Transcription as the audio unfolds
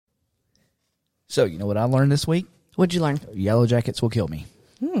So, you know what I learned this week? What'd you learn? Yellow jackets will kill me.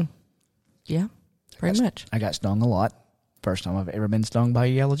 Yeah, pretty much. I got stung a lot. First time I've ever been stung by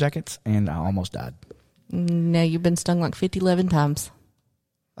yellow jackets, and I almost died. Now you've been stung like 11 times.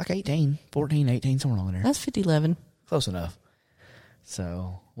 Like 18, 14, 18, somewhere along there. That's 11. Close enough.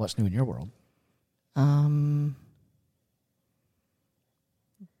 So, what's new in your world?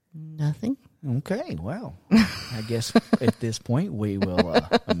 Nothing. Okay, well, I guess at this point we will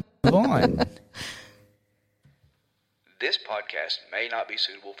move on. This podcast may not be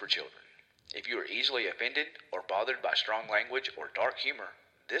suitable for children. If you are easily offended or bothered by strong language or dark humor,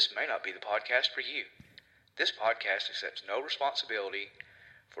 this may not be the podcast for you. This podcast accepts no responsibility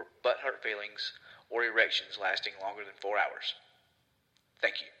for butthurt feelings or erections lasting longer than 4 hours.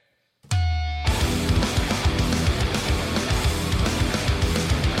 Thank you.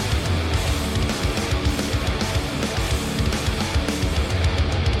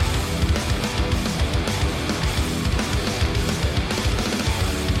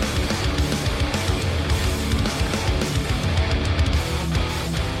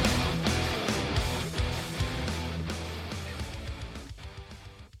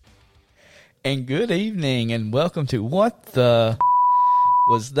 And good evening, and welcome to What the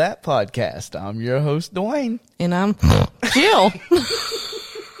Was That Podcast. I'm your host, Dwayne. And I'm Jill.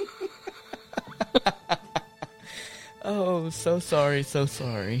 Oh, so sorry, so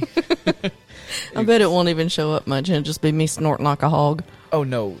sorry. I bet it won't even show up much. It'll just be me snorting like a hog. Oh,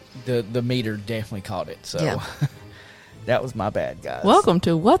 no, the meter definitely caught it, so Yeah. that was my bad, guys. Welcome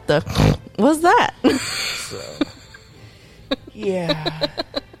to What the Was That? So, yeah.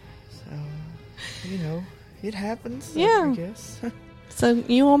 You know, it happens. Yeah. I guess. So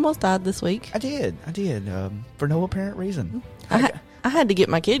you almost died this week. I did. For no apparent reason. I had to get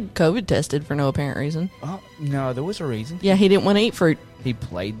my kid COVID tested for no apparent reason. Oh, no, there was a reason. Yeah, he didn't want to eat fruit. He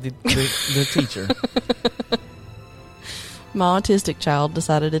played the teacher. My autistic child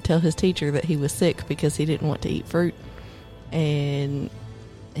decided to tell his teacher that he was sick because he didn't want to eat fruit. And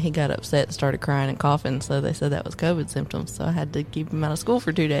he got upset and started crying and coughing, so they said that was COVID symptoms. So I had to keep him out of school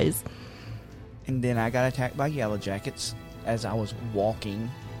for 2 days. And then I got attacked by yellow jackets as I was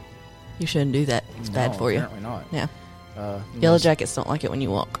walking. You shouldn't do that. It's bad for you. Apparently not. Yeah. Yellow Yellow jackets don't like it when you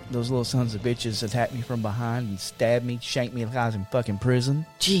walk. Those little sons of bitches attacked me from behind and stabbed me, shanked me like I was in fucking prison.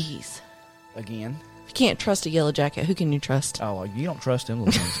 Jeez. Again. If you can't trust a yellow jacket, who can you trust? Oh, you don't trust them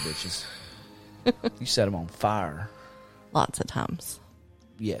little sons of bitches. You set them on fire. Lots of times.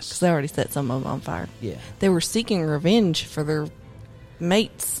 Yes. Because they already set some of them on fire. Yeah. They were seeking revenge for their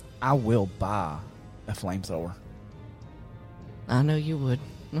mates. I will buy a flamethrower. I know you would.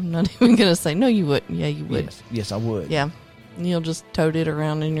 I'm not even going to say, no, you wouldn't. Yeah, you would. Yes, I would. Yeah. And you'll just tote it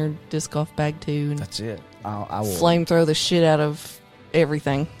around in your disc golf bag, too. And That's it. I will. flamethrow the shit out of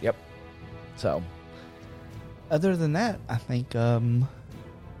everything. Yep. So, other than that, I think haven't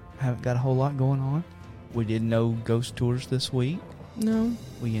got a whole lot going on. We did no ghost tours this week. No.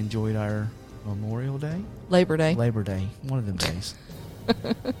 We enjoyed our Memorial Day. Labor Day. Labor Day. One of them days.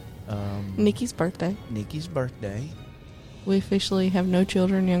 Nikki's birthday. Nikki's birthday. We officially have no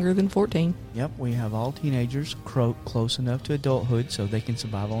children younger than 14. Yep, we have all teenagers close enough to adulthood so they can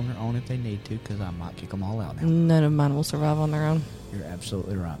survive on their own if they need to, because I might kick them all out now. None of mine will survive on their own. You're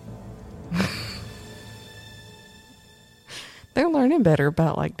absolutely right. They're learning better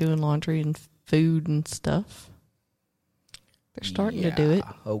about, like, doing laundry and food and stuff. They're starting to do it.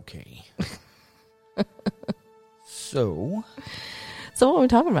 Okay. So So what are we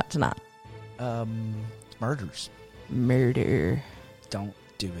talking about tonight? murders. Murder. Don't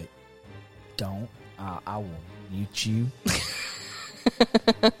do it. Don't. I will mute you.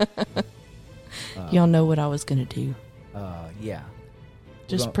 Y'all know what I was going to do. Yeah.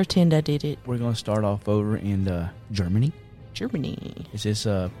 Just pretend I did it. We're going to start off over in Germany. Germany. Is this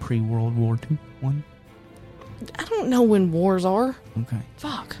a pre-World War II one? I don't know when wars are. Okay.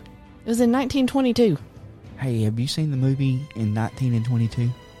 Fuck. It was in 1922. Hey, have you seen the movie in 1922?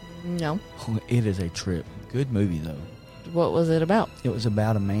 No. Oh, it is a trip. Good movie, though. What was it about? It was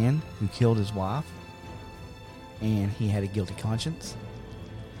about a man who killed his wife, and he had a guilty conscience,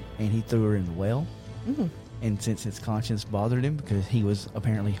 and he threw her in the well. Mm. And since his conscience bothered him because he was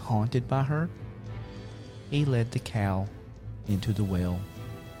apparently haunted by her, he led the cow into the well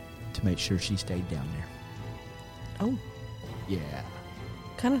to make sure she stayed down there. Oh. Yeah.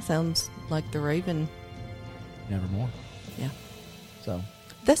 Kind of sounds like The Raven. Nevermore. Yeah. So,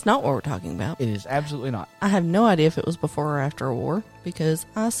 That's not what we're talking about. it is absolutely not. I have no idea if it was before or after a war because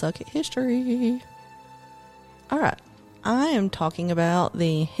I suck at history. Alright. I am talking about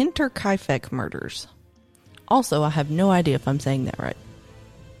the Hinterkaifeck murders. Also, I have no idea if I'm saying that right.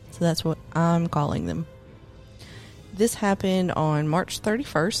 So that's what I'm calling them. This happened on March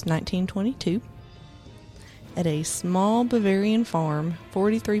 31st, 1922, at a small Bavarian farm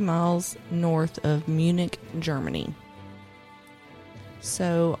 43 miles north of Munich, Germany.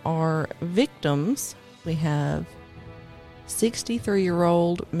 So our victims, we have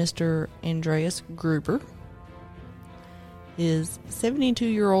 63-year-old Mr. Andreas Gruber, his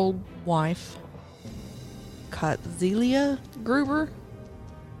 72-year-old wife, Kotzelia Gruber,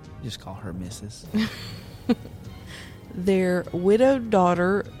 Just call her Mrs. their widowed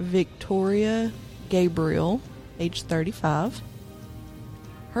daughter, Victoria Gabriel, age 35.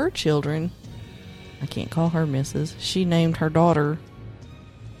 Her children, I can't call her Mrs. She named her daughter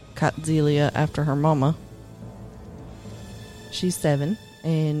Kotzelia after her mama. She's 7.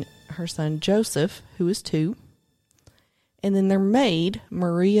 And her son Joseph, who is 2. And then their maid,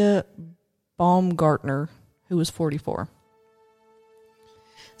 Maria Baumgartner, who was 44.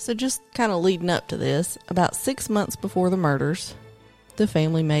 So just kind of leading up to this, about 6 months before the murders, the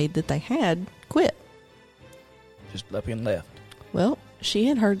family maid that they had quit. Just up and left. Well, she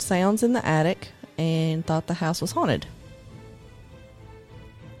had heard sounds in the attic and thought the house was haunted.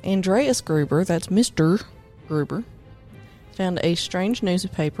 Andreas Gruber, that's Mr. Gruber, found a strange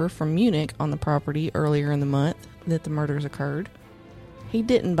newspaper from Munich on the property earlier in the month that the murders occurred. He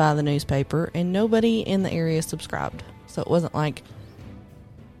didn't buy the newspaper, and nobody in the area subscribed. So it wasn't like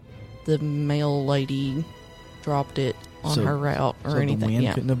the mail lady dropped it on her route or anything. The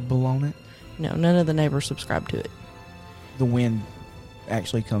wind couldn't have blown it? No, none of the neighbors subscribed to it. The wind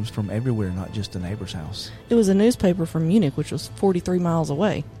actually comes from everywhere, not just the neighbor's house. It was a newspaper from Munich, which was 43 miles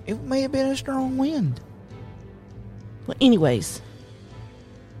away. It may have been a strong wind. Well, anyways,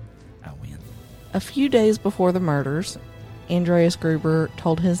 I win. a few days before the murders, Andreas Gruber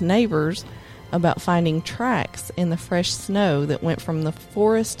told his neighbors about finding tracks in the fresh snow that went from the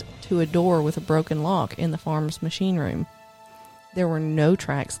forest to a door with a broken lock in the farm's machine room. There were no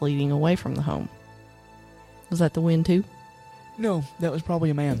tracks leading away from the home. Was that the wind too? No, that was probably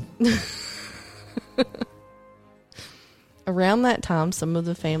a man. Around that time, some of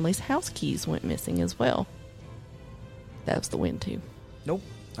the family's house keys went missing as well. That was the wind too. Nope.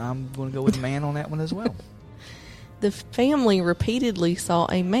 I'm going to go with man on that one as well. The family repeatedly saw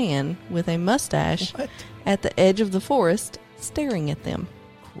a man with a mustache What? at the edge of the forest staring at them.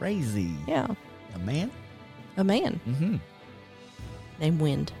 Crazy. Yeah, A man? a man Mm-hmm. named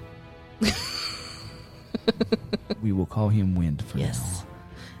Wind. We will call him Wind for Yes.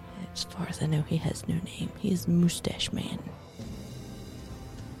 As far as I know, he has no name. He is Mustache Man.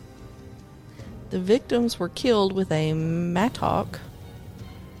 The victims were killed with a mattock,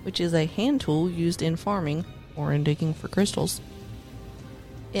 which is a hand tool used in farming or in digging for crystals.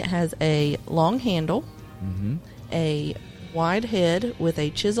 It has a long handle, now. Mm-hmm. a wide head with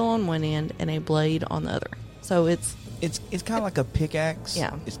a chisel on one end and a blade on the other. So it's It's kind of like a pickaxe.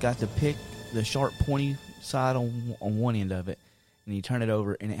 Yeah. It's got the sharp pointy side on one end of it, and you turn it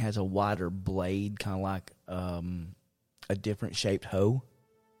over, and it has a wider blade, kind of like a different shaped hoe.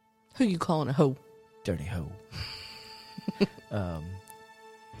 who you calling a hoe? Dirty hoe.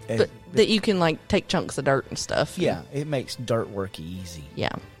 But that you can like take chunks of dirt and stuff. Yeah, it makes dirt work easy.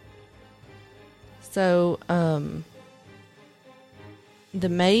 Yeah. So, the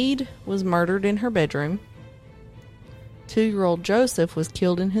maid was murdered in her bedroom. 2-year-old Joseph was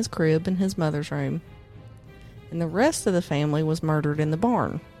killed in his crib in his mother's room. And the rest of the family was murdered in the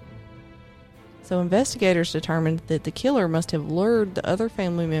barn. So investigators determined that the killer must have lured the other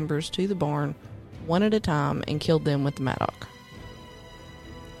family members to the barn one at a time and killed them with the mattock.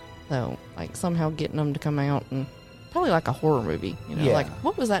 So, like, somehow getting them to come out and probably like a horror movie. You know, Yeah. like,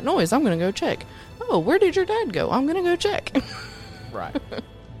 what was that noise? I'm going to go check. Oh, where did your dad go? I'm going to go check. Right.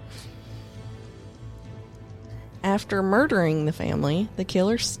 After murdering the family, the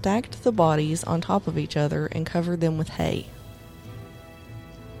killer stacked the bodies on top of each other and covered them with hay.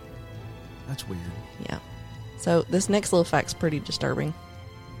 That's weird. Yeah. So this next little fact's pretty disturbing.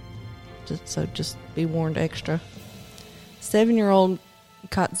 Just be warned extra. 7-year-old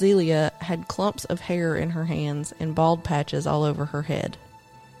Kotzelia had clumps of hair in her hands and bald patches all over her head.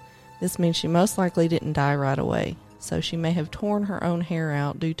 This means she most likely didn't die right away, so she may have torn her own hair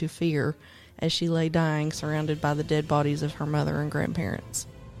out due to fear as she lay dying surrounded by the dead bodies of her mother and grandparents.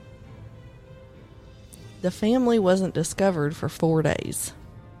 The family wasn't discovered for 4 days,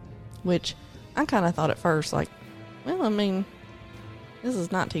 which I kind of thought at first, like, well, I mean, this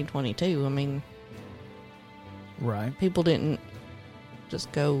is 1922. I mean, Right. people didn't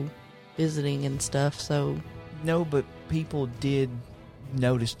just go visiting and stuff, so, No, but people did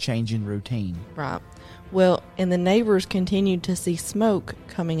notice change in routine. right. Well, and the neighbors continued to see smoke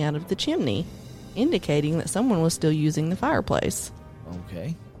coming out of the chimney, indicating that someone was still using the fireplace.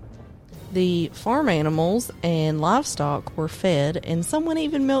 Okay. The farm animals and livestock were fed, and someone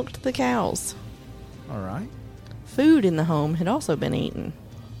even milked the cows. All right. Food in the home had also been eaten.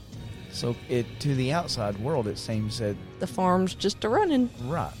 So to the outside world, it seems that... The farm's just a running,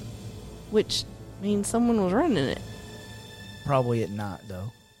 Right. which means someone was running it. Probably at night,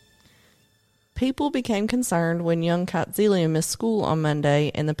 though. People became concerned when young Katzelia missed school on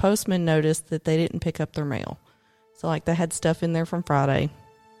Monday, and the postman noticed that they didn't pick up their mail. So, like, they had stuff in there from Friday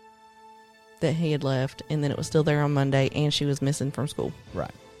that he had left, and then it was still there on Monday, and she was missing from school.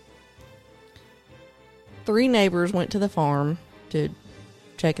 Right. 3 neighbors went to the farm to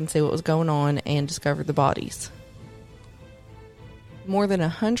check and see what was going on and discovered the bodies. More than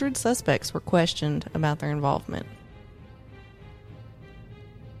 100 suspects were questioned about their involvement.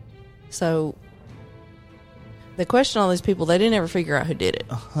 So, they questioned all these people. They didn't ever figure out who did it.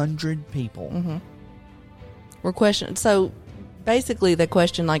 100 people. Were questioned. So, basically, they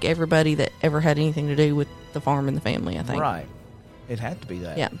questioned like everybody that ever had anything to do with the farm and the family, I think. Right. It had to be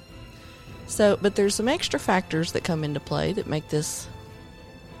that. Yeah. So, but there's some extra factors that come into play that make this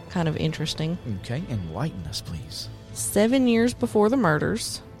kind of interesting. Okay. Enlighten us, please. 7 years before the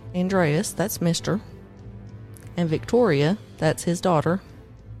murders, Andreas, that's Mr., and Victoria, that's his daughter,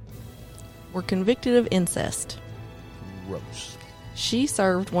 were convicted of incest. Gross. She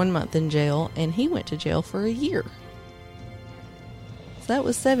served 1 month in jail, and he went to jail for a year. So that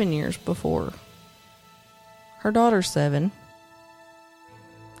was 7 years before. Her daughter's 7,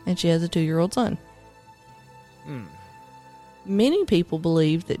 and she has a 2-year-old son. Many people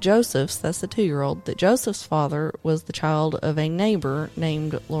believed that Joseph's, that's the 2-year-old, that Joseph's father was the child of a neighbor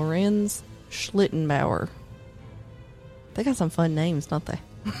named Lorenz Schlittenbauer. They got some fun names, don't they?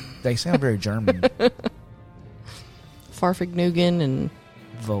 They sound very German. Farfignugan and...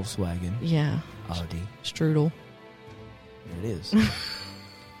 Volkswagen. Yeah. Audi. Strudel. There it is.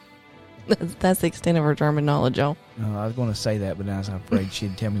 That's the extent of her German knowledge, y'all. No, I was going to say that, but I was afraid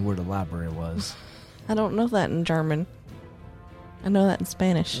she'd tell me where the library was. I don't know that in German. I know that in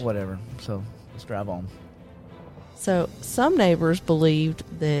Spanish. Whatever. So, let's drive on. So, some neighbors believed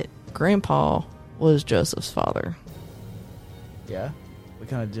that Grandpa was Joseph's father. Yeah. We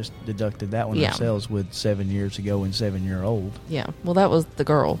kind of just deducted that one Yeah. ourselves with 7 years ago and 7-year-old. Yeah. Well, that was the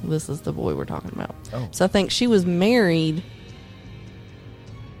girl. This is the boy we're talking about. Oh. So, I think she was married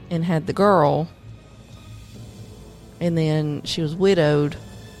and had the girl. And then she was widowed.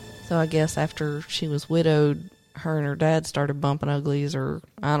 So, I guess after she was widowed, her and her dad started bumping uglies, or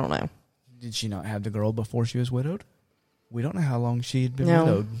I don't know. Did she not have the girl before she was widowed? We don't know how long she had been No,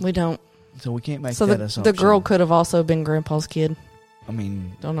 widowed. we don't. So we can't make So that the assumption. girl could have also been Grandpa's kid. I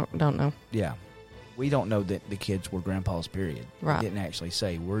mean, Don't know. yeah. We don't know that the kids were Grandpa's, period. Right. It didn't actually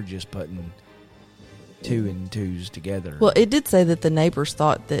say. We're just putting 2 and 2s together. Well, it did say that the neighbors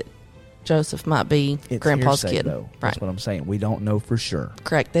thought that Joseph might be It's Grandpa's hearsay, kid. though. That's Right. what I'm saying. We don't know for sure.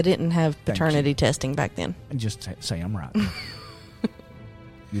 Correct. They didn't have Thank paternity testing back then. And just say I'm right.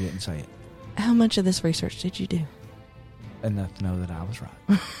 You didn't say it. How much of this research did you do? Enough to know that I was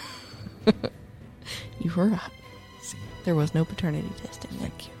right. You were right. See. There was no paternity testing.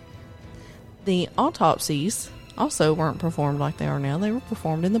 Thank you. The autopsies also weren't performed like they are now. They were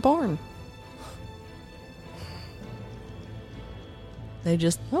performed in the barn. They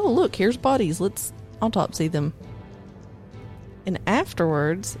just, oh, look, here's bodies. Let's autopsy them. And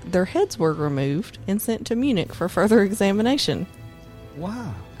afterwards, their heads were removed and sent to Munich for further examination.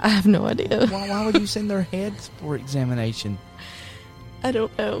 Why? I have no idea. Why would you send their heads for examination? I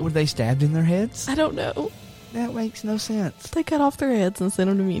don't know. Were they stabbed in their heads? I don't know. That makes no sense. They cut off their heads and sent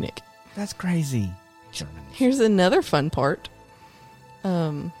them to Munich. That's crazy. Germans. Here's another fun part.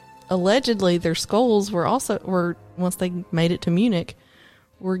 Allegedly, their skulls were once they made it to Munich,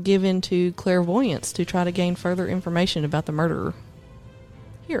 were given to clairvoyants to try to gain further information about the murderer.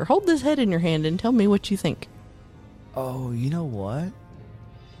 Here, hold this head in your hand and tell me what you think. Oh, you know what?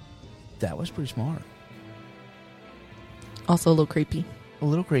 That was pretty smart. Also a little creepy. A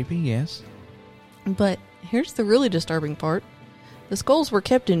little creepy, yes. But here's the really disturbing part. The skulls were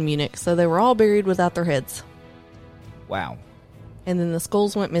kept in Munich, so they were all buried without their heads. Wow. And then the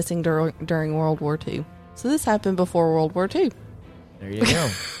skulls went missing during World War II. So this happened before World War II. There you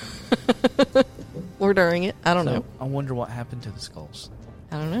go. Or during it. I don't know. I wonder what happened to the skulls.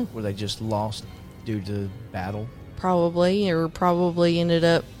 I don't know. Were they just lost due to battle? Probably ended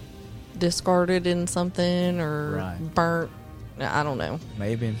up discarded in something or Right. burnt. I don't know.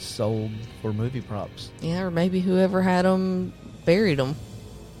 May have been sold for movie props. Yeah, or maybe whoever had them buried them.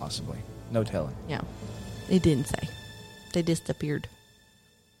 Possibly. No telling. Yeah. It didn't say. They disappeared.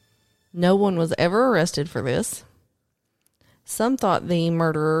 No one was ever arrested for this. Some thought the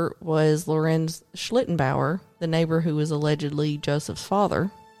murderer was Lorenz Schlittenbauer, the neighbor who was allegedly Joseph's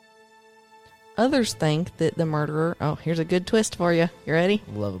father. Others think that the murderer... Oh, here's a good twist for you. You ready?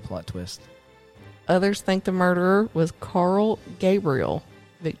 Love a plot twist. Others think the murderer was Carl Gabriel,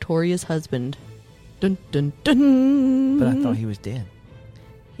 Victoria's husband. Dun, dun, dun. But I thought he was dead.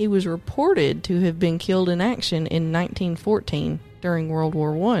 He was reported to have been killed in action in 1914 during World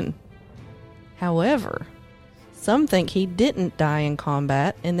War I. However, some think he didn't die in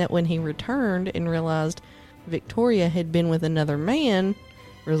combat and that when he returned and realized Victoria had been with another man,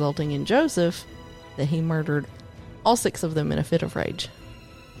 resulting in Joseph, that he murdered all 6 of them in a fit of rage.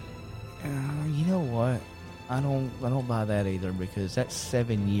 You know what? I don't buy that either, because that's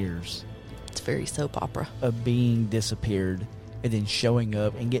 7 years It's very soap opera. of being disappeared and then showing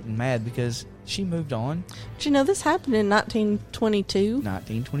up and getting mad because she moved on. But you know, this happened in 1922.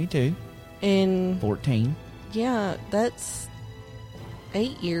 1922, And 14, yeah, that's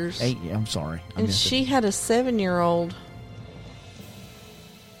 8 years. 8. I'm sorry. I And missed she it. had a 7-year-old.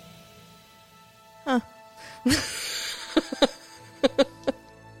 Huh.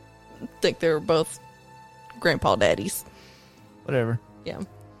 I think they were both grandpa daddies. Whatever. Yeah.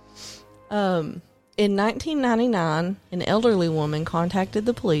 In 1999, an elderly woman contacted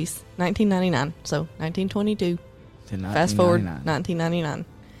the police. 1999, so 1922. To Fast forward, 1999. 1999.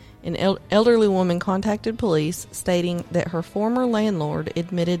 An elderly woman contacted police stating that her former landlord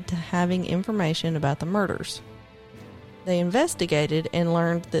admitted to having information about the murders. They investigated and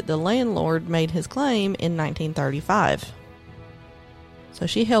learned that the landlord made his claim in 1935. So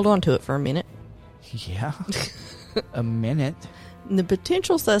she held on to it for a minute. Yeah. A minute. The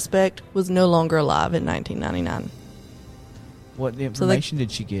potential suspect was no longer alive in 1999. What information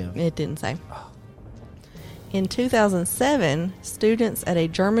did she give? It didn't say. In 2007, students at a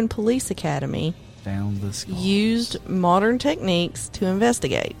German police academy Found the skull. used modern techniques to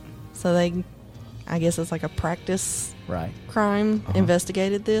investigate. So they, I guess it's like a practice Right. crime, Uh-huh.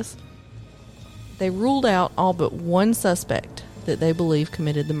 investigated this. They ruled out all but one suspect that they believe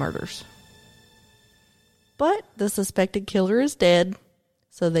committed the murders. But the suspected killer is dead,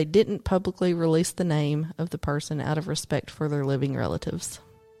 so they didn't publicly release the name of the person out of respect for their living relatives.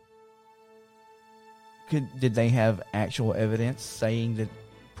 Did they have actual evidence saying that,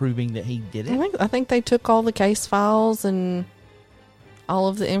 proving that he did it? I think they took all the case files and all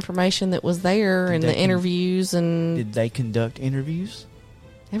of the information that was there Did and they the interviews, and Did they conduct interviews?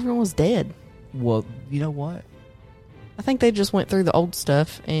 everyone was dead. Well, you know what? I think they just went through the old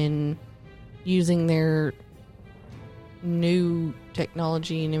stuff and using their new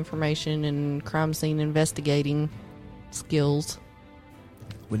technology and information and crime scene investigating skills.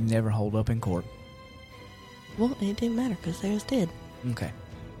 Would never hold up in court. Well, it didn't matter because they was dead. Okay.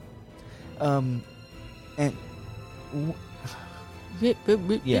 And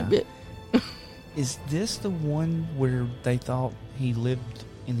Yeah. is this the one where they thought he lived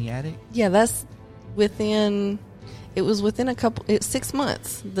in the attic? Yeah, that's within. It was within 6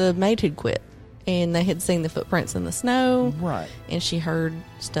 months. The maid had quit, and they had seen the footprints in the snow. Right. And she heard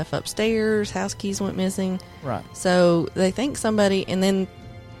stuff upstairs. House keys went missing. Right. So they think somebody, and then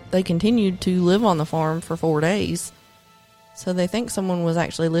they continued to live on the farm for 4 days. So they think someone was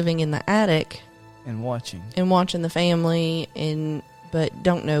actually living in the attic And watching. and watching the family, but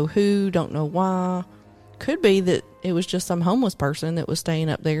don't know who, don't know why. Could be that it was just some homeless person that was staying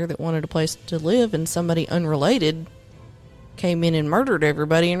up there that wanted a place to live, and somebody unrelated came in and murdered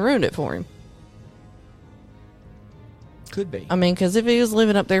everybody and ruined it for him. Could be. I mean, because if he was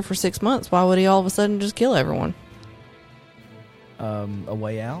living up there for 6 months, why would he all of a sudden just kill everyone? A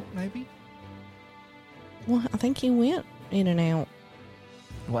way out, maybe? Well, I think he went in and out.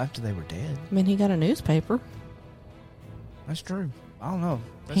 Well, after they were dead. I mean, he got a newspaper. That's true. I don't know.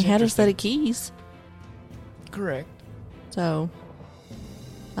 That's He had a set of interesting. keys. Correct. So,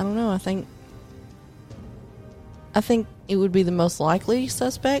 I don't know. I think it would be the most likely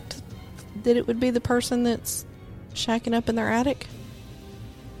suspect that it would be the person that's shacking up in their attic.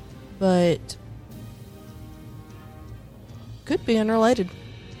 But could be unrelated.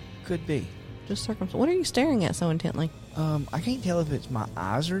 Could be. Just circumstance. What are you staring at so intently? I can't tell if it's my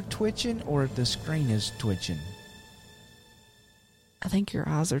eyes are twitching or if the screen is twitching. I think your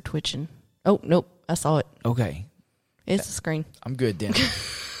eyes are twitching. Oh, nope. I saw it. Okay. It's the screen. I'm good then.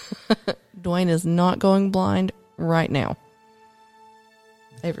 Dwayne is not going blind right now.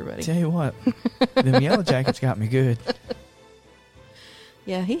 Everybody. Tell you what, them Yellow Jackets got me good.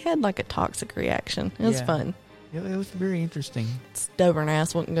 Yeah, he had like a toxic reaction. It was Yeah. fun. It was very interesting. Stubborn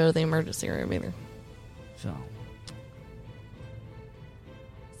ass wouldn't go to the emergency room either. So,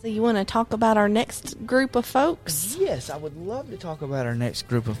 So you want to talk about our next group of folks? yes, I would love to talk about our next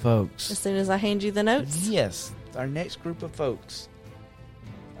group of folks. As soon as I hand you the notes? Yes, our next group of folks.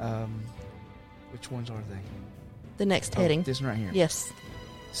 Which ones are they? The next heading. This one right here. Yes.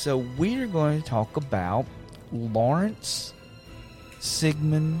 So we're going to talk about Lawrence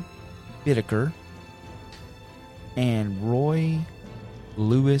Sigmund Bittaker and Roy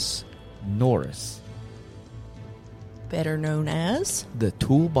Lewis Norris, Better known as... the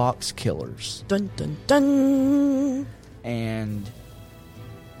Toolbox Killers. Dun dun dun! And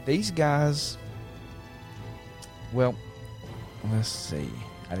these guys, well, let's see.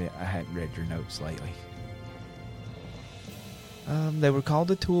 I hadn't read your notes lately. They were called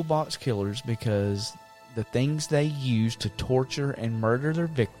the Toolbox Killers because the things they used to torture and murder their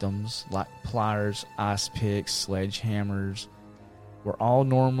victims, like pliers, ice picks, sledgehammers, were all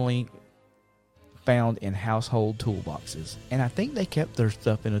normally found in household toolboxes. And I think they kept their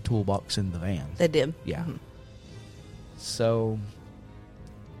stuff in a toolbox in the van. They did. Yeah. So,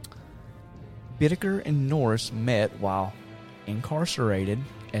 Bittaker and Norris met while incarcerated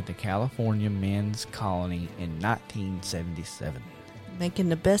at the California Men's Colony in 1977. Making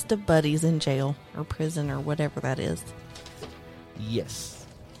the best of buddies in jail or prison or whatever that is. Yes.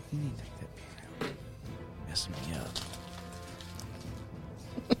 You need to take that pen out. Messing me up.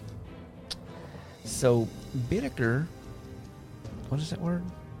 So, Bittaker, what is that word?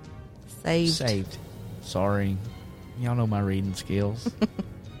 Saved. Sorry. Y'all know my reading skills.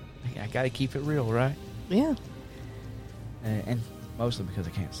 I gotta keep it real, right? Yeah. And mostly because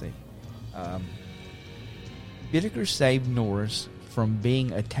I can't see. Bittaker saved Norris from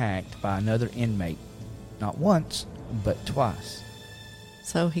being attacked by another inmate. Not once, but twice.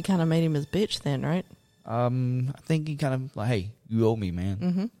 So he kind of made him his bitch then, right? I think he kind of like, hey, you owe me, man.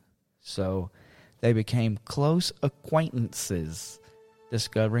 Mm-hmm. So they became close acquaintances,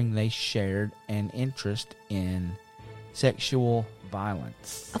 discovering they shared an interest in sexual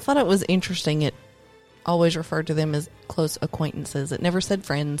violence. I thought it was interesting. It always referred to them as close acquaintances. It never said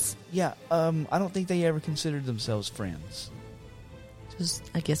friends. Yeah, I don't think they ever considered themselves friends. Just,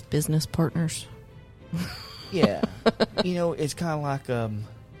 I guess, business partners. Yeah. You know, it's kind of like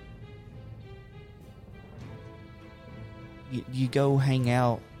you go hang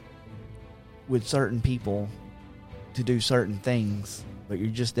out with certain people to do certain things, but you're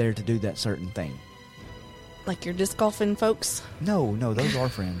just there to do that certain thing. Like your disc golfing folks? No, those are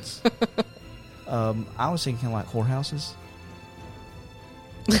friends. I was thinking like whorehouses.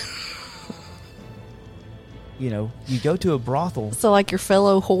 You know, you go to a brothel. So like your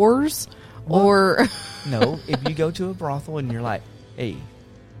fellow whores? Or... No, if you go to a brothel and you're like, hey,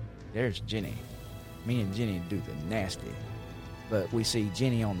 there's Jenny. Me and Jenny do the nasty. But we see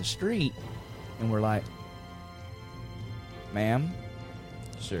Jenny on the street and we're like, ma'am?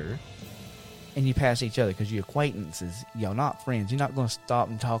 Sir? And you pass each other because you're acquaintances. Y'all not friends. You're not going to stop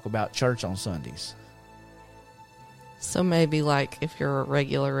and talk about church on Sundays. So maybe like if you're a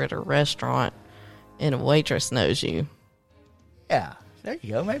regular at a restaurant and a waitress knows you. Yeah, there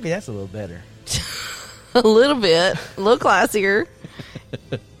you go. Maybe that's a little better. A little bit. A little classier.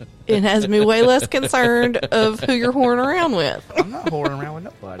 It has me way less concerned of who you're whoring around with. I'm not whoring around with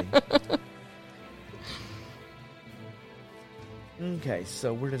nobody. Okay,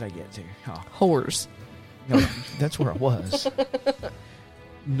 so where did I get to? Oh, Whores. no, that's where I was.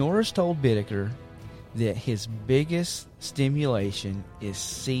 Norris told Bittaker that his biggest stimulation is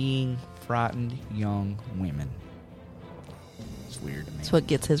seeing frightened young women. It's weird to me. That's what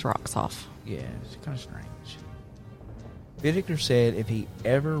gets his rocks off. Yeah, it's kind of strange. Bittaker said if he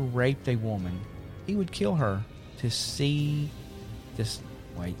ever raped a woman, he would kill her to see this.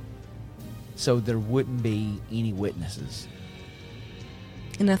 Wait. So there wouldn't be any witnesses.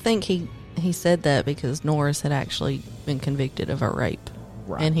 And I think he said that because Norris had actually been convicted of a rape.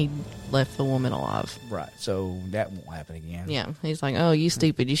 Right. And he left the woman alive. Right, so that won't happen again. Yeah. He's like, oh, you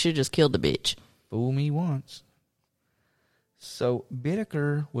stupid. You should just killed the bitch. Fool me once. So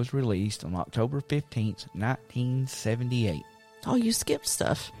Bittaker was released on October 15th, 1978. Oh, you skipped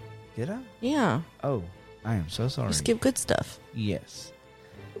stuff. Did I? Yeah. Oh, I am so sorry. You skipped good stuff. Yes.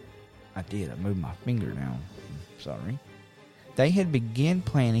 I did. I moved my finger down. Sorry. They had begun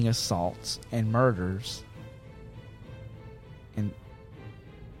planning assaults and murders. And,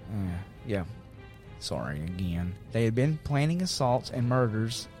 yeah. Sorry again. They had been planning assaults and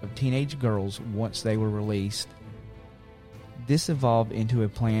murders of teenage girls once they were released. This evolved into a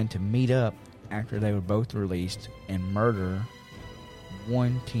plan to meet up after they were both released and murder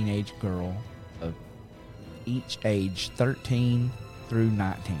one teenage girl of each age 13 through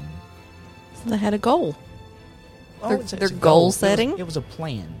 19. So they had a goal. Their goal setting? It was a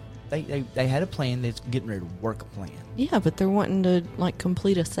plan. They had a plan that's getting ready to work a plan. Yeah, but they're wanting to, like,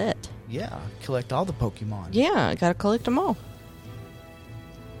 complete a set. Yeah, collect all the Pokemon. Yeah, gotta collect them all.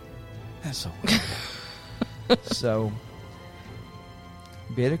 That's so So,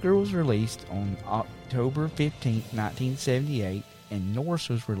 Bittaker was released on October 15th, 1978, and Norse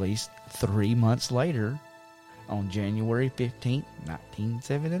was released 3 months later on January 15th,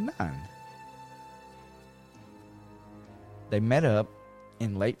 1979. They met up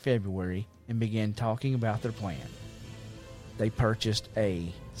in late February and began talking about their plan. They purchased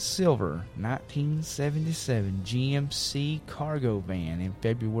a silver 1977 GMC cargo van in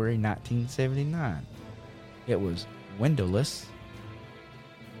February 1979. It was windowless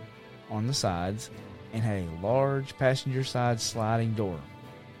on the sides and had a large passenger side sliding door.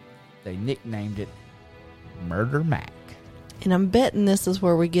 They nicknamed it Murder Mac. And I'm betting this is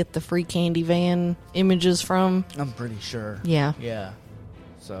where we get the free candy van images from. I'm pretty sure. Yeah. Yeah.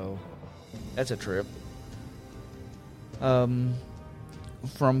 So, that's a trip. From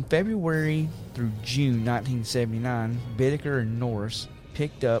February through June 1979, Bittaker and Norris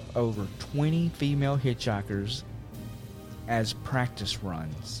picked up over 20 female hitchhikers as practice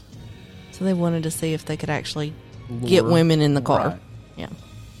runs. So they wanted to see if they could actually get women in the car. Right. Yeah.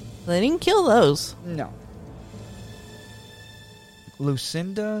 They didn't kill those. No.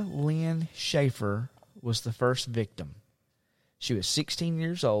 Lucinda Lynn Schaefer was the first victim. She was 16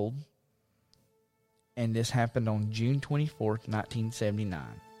 years old, and this happened on June 24th, 1979.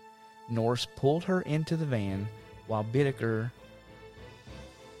 Norris pulled her into the van while Bittaker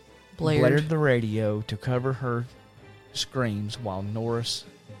blared the radio to cover her screams while Norris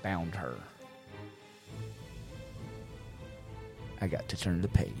bound her. I got to turn the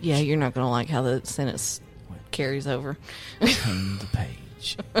page. Yeah, you're not going to like how the sentence carries over. Turn the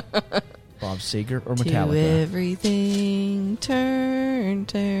page. Bob Seger or To Metallica? everything, turn,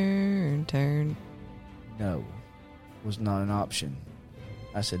 turn, turn. No, was not an option.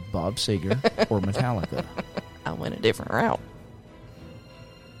 I said Bob Seger or Metallica. I went a different route.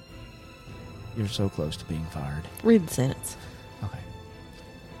 You're so close to being fired. Read the sentence. Okay.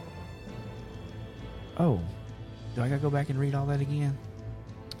 Oh, do I gotta go back and read all that again?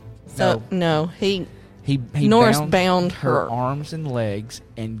 So, no, he Norris bound her her. arms and legs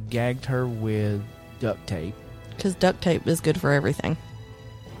and gagged her with duct tape. Because duct tape is good for everything.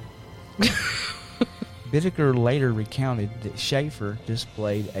 Bittaker later recounted that Schaefer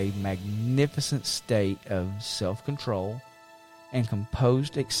displayed a magnificent state of self-control and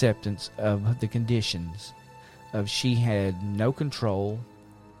composed acceptance of the conditions. She had no control,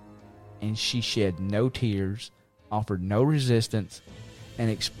 and she shed no tears, offered no resistance, and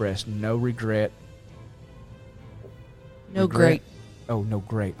expressed no regret. No great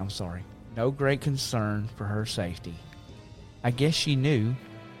concern for her safety. I guess she knew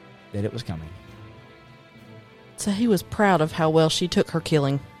that it was coming. So he was proud of how well she took her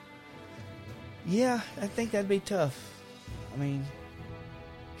killing. Yeah, I think that'd be tough. I mean,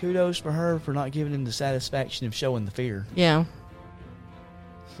 kudos for her for not giving him the satisfaction of showing the fear. Yeah.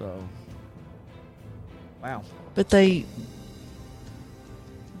 So, wow. But they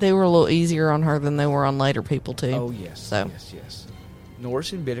were a little easier on her than they were on later people, too. Oh, yes. So. Yes.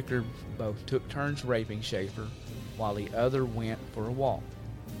 Norris and Bittaker both took turns raping Schaefer while the other went for a walk.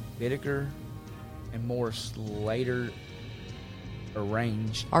 Bittaker and Morris later argued.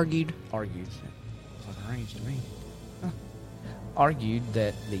 It's like arranged to me. Argued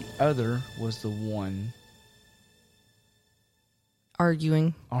that the other was the one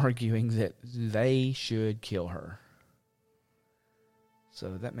arguing that they should kill her.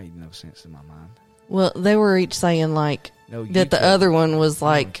 So that made no sense in my mind. Well, they were each saying, like, No, that the other one was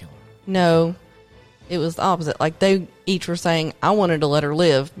like, kill her. no, it was the opposite. Like, they each were saying, I wanted to let her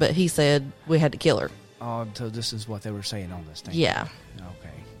live, but he said we had to kill her. Oh, so this is what they were saying on this thing. Yeah.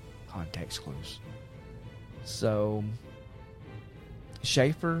 Okay. Context clues. So,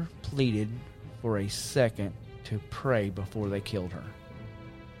 Schaefer pleaded for a second to pray before they killed her.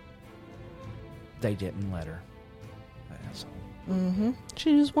 They didn't let her. That's all. Mm-hmm.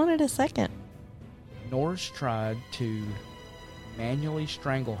 She just wanted a second. Norris tried to manually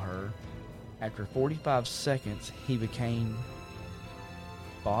strangle her. After 45 seconds, he became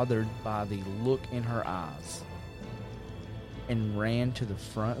bothered by the look in her eyes and ran to the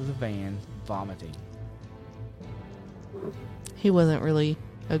front of the van, vomiting. He wasn't really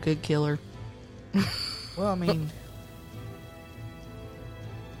a good killer. Well, I mean,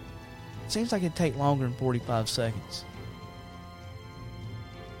 it seems like it'd take longer than 45 seconds.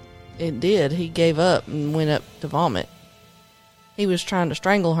 It did. He gave up and went up to vomit. he was trying to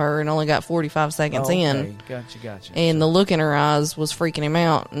strangle her and only got 45 seconds in. Gotcha. And the look in her eyes was freaking him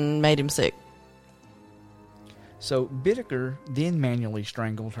out and made him sick. So Bittaker then manually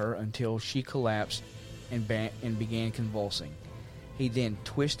strangled her until she collapsed and began convulsing. He then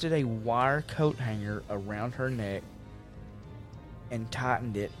twisted a wire coat hanger around her neck and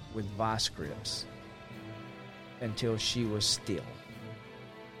tightened it with vice grips until she was still.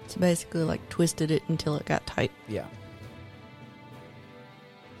 So basically, like, twisted it until it got tight. Yeah.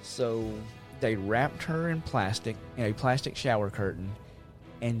 So they wrapped her in a plastic shower curtain,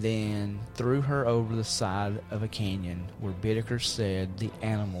 and then threw her over the side of a canyon where Bittaker said the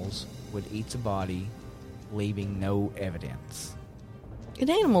animals would eat the body, leaving no evidence. And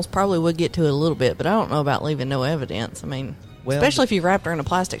animals probably would get to it a little bit, but I don't know about leaving no evidence. I mean, especially if you wrapped her in a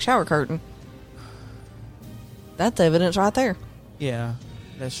plastic shower curtain. That's evidence right there. Yeah,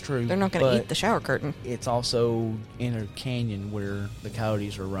 that's true. They're not going to eat the shower curtain. It's also in a canyon where the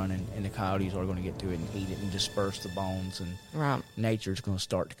coyotes are running, and the coyotes are going to get to it and eat it and disperse the bones, and right. nature's going to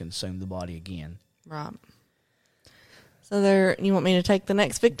start to consume the body again. Right. So you want me to take the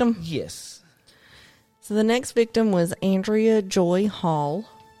next victim? Yes. So the next victim was Andrea Joy Hall,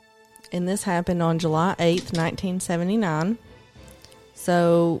 and this happened on July 8th, 1979.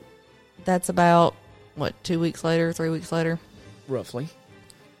 So that's about, 2 weeks later, 3 weeks later? Roughly.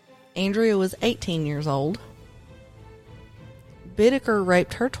 Andrea was 18 years old. Bittaker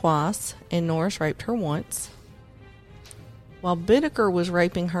raped her twice, and Norris raped her once. While Bittaker was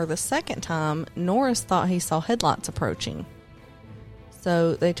raping her the second time, Norris thought he saw headlights approaching.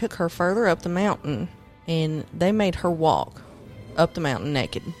 So they took her further up the mountain, and they made her walk up the mountain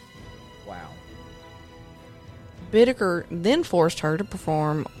naked. Wow. Bittaker then forced her to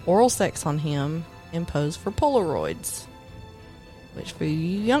perform oral sex on him and pose for Polaroids. Which, for you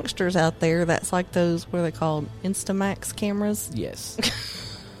youngsters out there, that's like those, what are they called, Instamax cameras? Yes.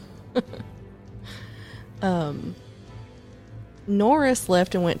 Norris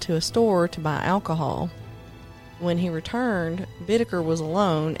left and went to a store to buy alcohol. When he returned, Bittaker was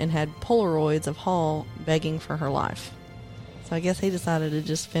alone and had Polaroids of Hall begging for her life. So I guess he decided to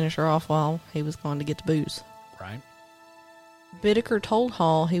just finish her off while he was going to get the booze. Right. Bittaker told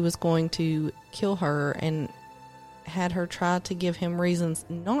Hall he was going to kill her and had her try to give him reasons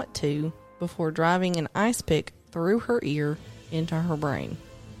not to before driving an ice pick through her ear into her brain.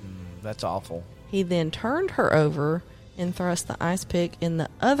 That's awful. He then turned her over and thrust the ice pick in the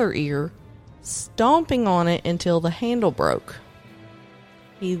other ear, stomping on it until the handle broke.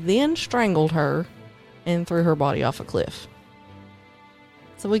 He then strangled her and threw her body off a cliff.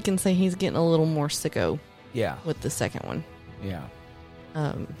 So we can see he's getting a little more sicko Yeah. with the second one. Yeah.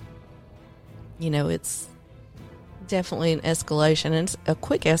 It's definitely an escalation, and it's a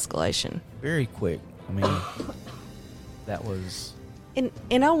quick escalation. Very quick. I mean, that was... And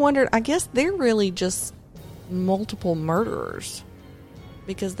I wondered, I guess they're really just multiple murderers,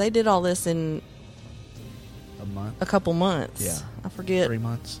 because they did all this in a couple months. Yeah. I forget. 3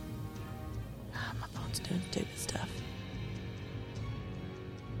 months. My phone's doing stupid stuff.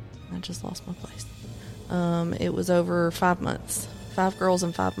 I just lost my place. It was over 5 months. 5 girls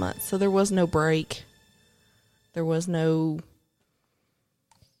in 5 months. So there was no break. There was no,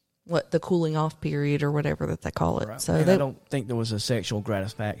 the cooling off period or whatever that they call it. Right. So I don't think there was a sexual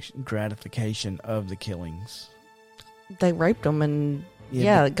gratification of the killings. They raped them and,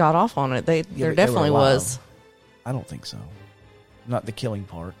 but- got off on it. There but they definitely were alive. was. I don't think so. Not the killing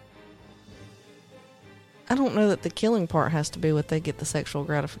part. I don't know that the killing part has to be what they get the sexual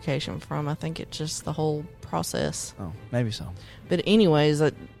gratification from. I think it's just the whole process. Oh, maybe so. But anyways,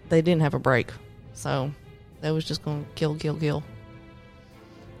 they didn't have a break. So they was just going to kill.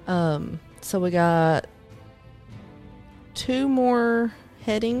 So we got 2 more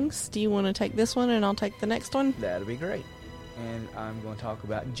headings. Do you want to take this one and I'll take the next one? That'd be great. And I'm going to talk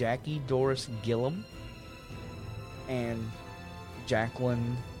about Jackie Doris Gillum and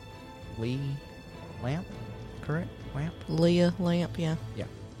Jacqueline Lee Lamp. Correct? Lamp? Leah Lamp, yeah. Yeah.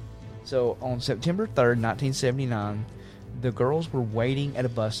 So on September 3rd, 1979, the girls were waiting at a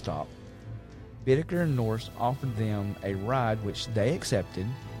bus stop. Bittaker and Norris offered them a ride, which they accepted.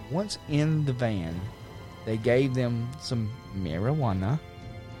 Once in the van, they gave them some marijuana.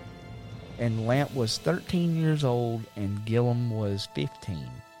 And Lamp was 13 years old and Gillum was 15.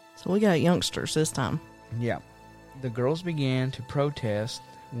 So we got youngsters this time. Yeah. The girls began to protest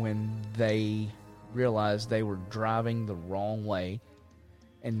when they realized they were driving the wrong way,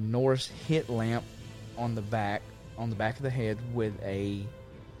 and Norris hit Lamp on the back of the head with a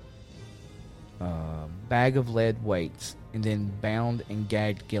bag of lead weights, and then bound and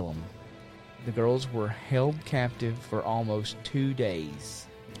gagged Gillum. the girls were held captive for almost 2 days.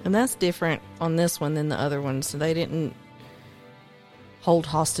 And that's different on this one than the other ones. So they didn't hold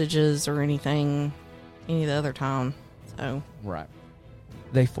hostages or anything any of the other time. So Right.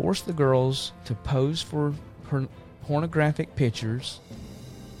 They forced the girls to pose for pornographic pictures,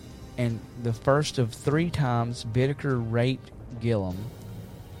 and the first of 3 times Bittaker raped Gillum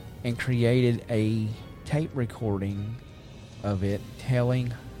and created a tape recording of it,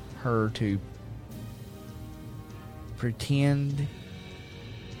 telling her to pretend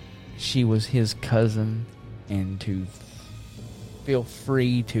she was his cousin and to feel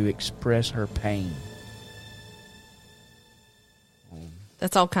free to express her pain.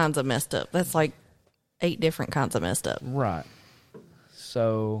 that's all kinds of messed up. That's like 8 different kinds of messed up. Right.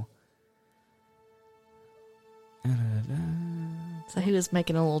 So... So he was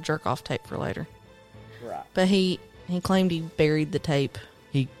making a little jerk-off tape for later. Right. But he claimed he buried the tape.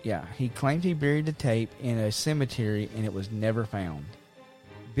 He claimed he buried the tape in a cemetery and it was never found.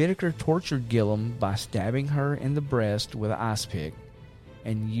 Bittaker tortured Gillum by stabbing her in the breast with an ice pick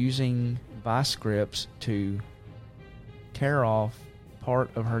and using vice grips to tear off part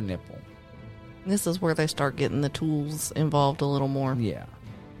of her nipple. This is where they start getting the tools involved a little more. Yeah.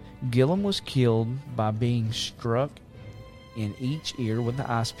 Gillum was killed by being struck in each ear with the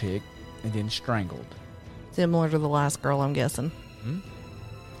ice pick and then strangled. Similar to the last girl, I'm guessing.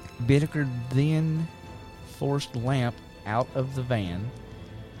 Bittaker then forced Lamp out of the van,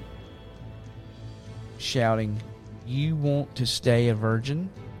 shouting, "You want to stay a virgin?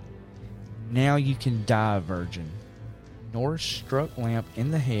 Now you can die a virgin." Norris struck Lamp in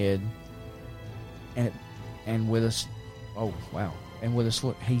the head, and with a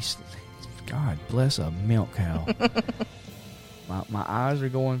God bless a milk cow. My eyes are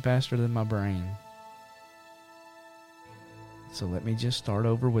going faster than my brain. So let me just start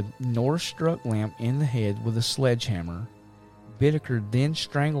over with Norris struck Lamp in the head with a sledgehammer. Bittaker then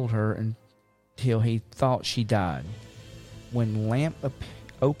strangled her until he thought she died. When Lamp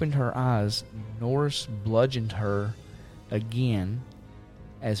opened her eyes, Norris bludgeoned her again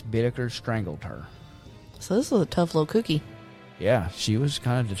as Bittaker strangled her. So this was a tough little cookie. Yeah, she was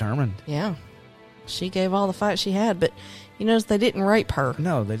kind of determined. Yeah. She gave all the fight she had, but you notice they didn't rape her.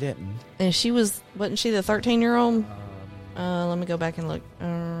 No, they didn't. And wasn't she the 13-year-old? Let me go back and look.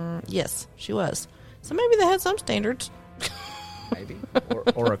 Yes, she was. So maybe they had some standards. Maybe.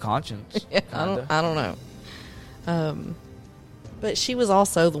 or a conscience. Yeah, I don't know. But she was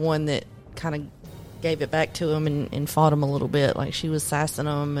also the one that kind of gave it back to him and fought him a little bit. Like she was sassing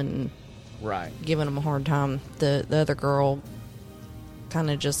him and Right. giving him a hard time. The other girl kind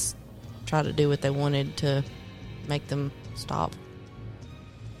of just tried to do what they wanted to make them stop.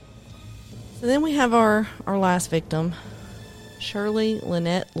 So then we have our last victim, Shirley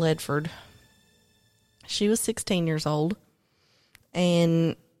Lynette Ledford. She was 16 years old,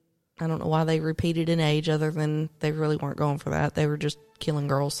 and I don't know why they repeated an age other than they really weren't going for that. They were just killing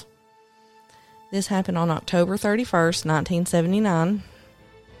girls. This happened on October 31st, 1979.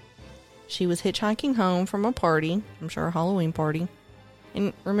 She was hitchhiking home from a party, I'm sure a Halloween party.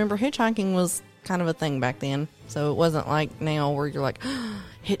 And remember, hitchhiking was kind of a thing back then. So it wasn't like now where you're like,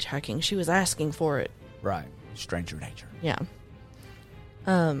 hitchhiking, she was asking for it. Right. Stranger danger. Yeah.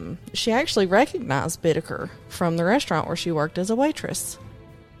 She actually recognized Bittaker from the restaurant where she worked as a waitress.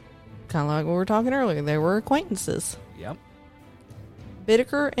 Kind of like what we were talking earlier. They were acquaintances. Yep.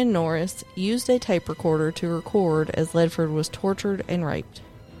 Bittaker and Norris used a tape recorder to record as Ledford was tortured and raped.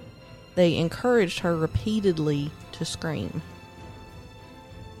 They encouraged her repeatedly to scream.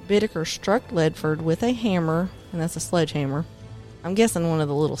 Bittaker struck Ledford with a hammer, and that's a sledgehammer. I'm guessing one of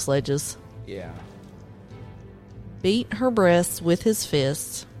the little sledges. Yeah. Beat her breasts with his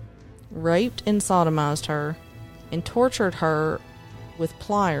fists, raped and sodomized her, and tortured her with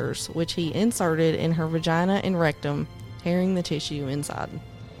pliers, which he inserted in her vagina and rectum, tearing the tissue inside.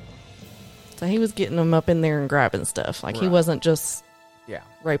 So he was getting them up in there and grabbing stuff. Like he Right. wasn't just Yeah.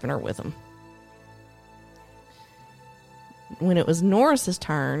 raping her with them. When it was Norris's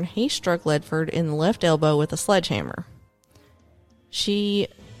turn, he struck Ledford in the left elbow with a sledgehammer. She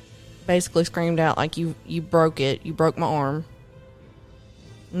basically screamed out like, you broke it. You broke my arm.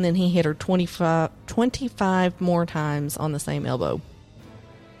 And then he hit her 25 more times on the same elbow.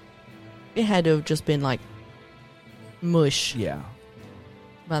 It had to have just been like mush Yeah.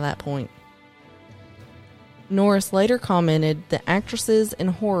 by that point. Norris later commented that actresses in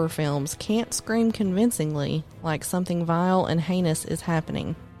horror films can't scream convincingly like something vile and heinous is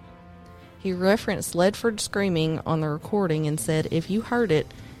happening. He referenced Ledford screaming on the recording and said if you heard it,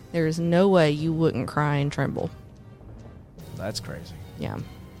 there is no way you wouldn't cry and tremble. That's crazy. Yeah.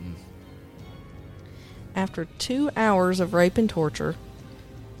 After 2 hours of rape and torture,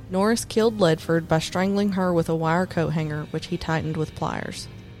 Norris killed Ledford by strangling her with a wire coat hanger, which he tightened with pliers.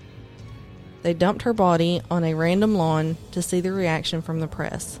 They dumped her body on a random lawn to see the reaction from the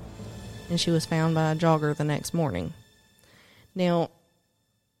press, and she was found by a jogger the next morning. Now,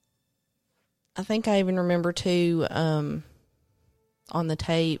 I think I even remember, too, on the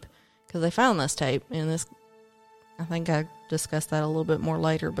tape, because they found this tape, and this, I think I discussed that a little bit more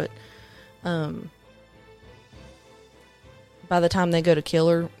later, but by the time they go to kill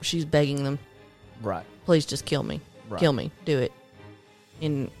her, she's begging them, Right. please just kill me. Right. Kill me. Do it.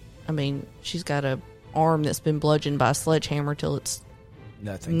 And, I mean, she's got a arm that's been bludgeoned by a sledgehammer till it's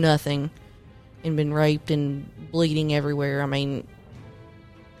nothing, and been raped and bleeding everywhere. I mean,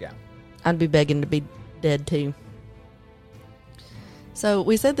 yeah, I'd be begging to be dead, too. So,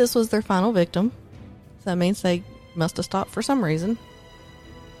 we said this was their final victim. So, that means they must have stopped for some reason.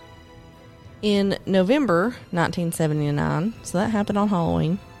 In November 1979, so that happened on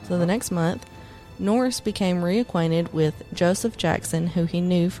Halloween, so the next month, Norris became reacquainted with Joseph Jackson, who he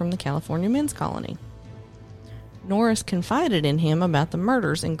knew from the California Men's Colony. Norris confided in him about the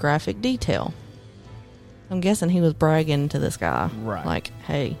murders in graphic detail. I'm guessing he was bragging to this guy. Right. Like,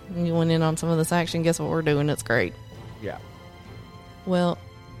 hey, you went in on some of this action, guess what we're doing? It's great. yeah. Well,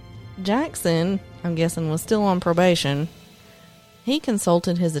 Jackson, I'm guessing, was still on probation. He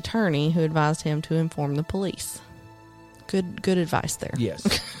consulted his attorney, who advised him to inform the police. Good advice there.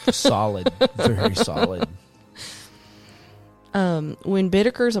 Yes. Solid. Very solid. When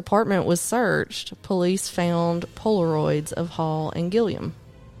Bittaker's apartment was searched, police found Polaroids of Hall and Gilliam.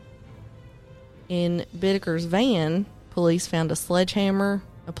 In Bittaker's van, police found a sledgehammer,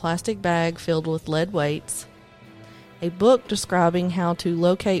 a plastic bag filled with lead weights, a book describing how to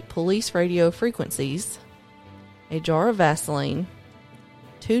locate police radio frequencies, a jar of Vaseline,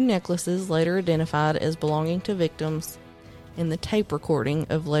 2 necklaces later identified as belonging to victims, and the tape recording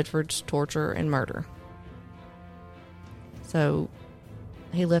of Ledford's torture and murder. So,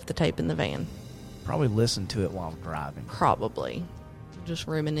 he left the tape in the van. Probably listened to it while driving. Probably. Just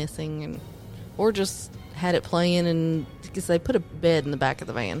reminiscing, or just had it playing, and because they put a bed in the back of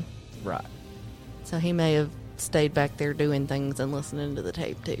the van. Right. So he may have stayed back there doing things and listening to the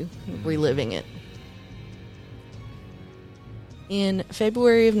tape too, reliving it. In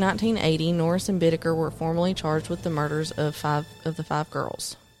February of 1980, Norris and Bittaker were formally charged with the murders of 5 of the 5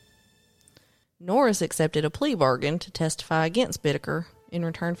 girls. Norris accepted a plea bargain to testify against Bittaker in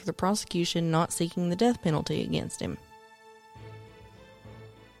return for the prosecution not seeking the death penalty against him.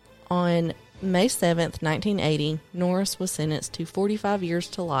 On May 7th, 1980, Norris was sentenced to 45 years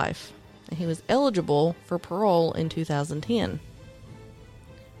to life, and he was eligible for parole in 2010.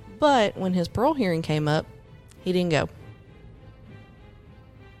 But when his parole hearing came up, he didn't go.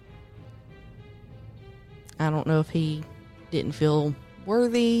 I don't know if he didn't feel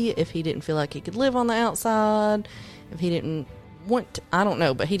worthy, if he didn't feel like he could live on the outside, if he didn't want to, I don't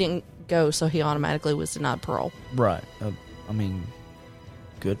know, but he didn't go, so he automatically was denied parole. Right. I mean,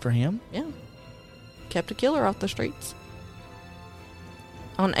 good for him. Yeah. Kept a killer off the streets.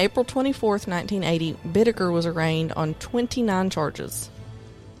 On April 24th, 1980, Bittaker was arraigned on 29 charges.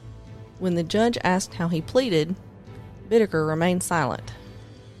 When the judge asked how he pleaded, Bittaker remained silent.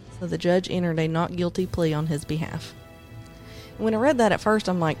 So the judge entered a not guilty plea on his behalf. When I read that at first,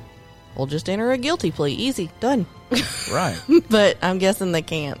 I'm like, well, just enter a guilty plea. Easy. Done. Right. But I'm guessing they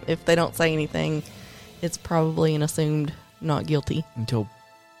can't. If they don't say anything, it's probably an assumed not guilty.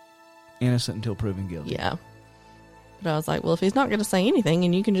 Innocent until proven guilty. Yeah. But I was like, well, if he's not going to say anything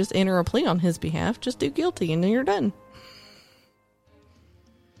and you can just enter a plea on his behalf, just do guilty and then you're done.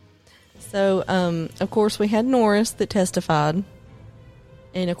 So, of course, we had Norris that testified.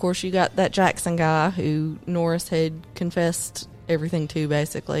 And, of course, you got that Jackson guy who Norris had confessed everything to,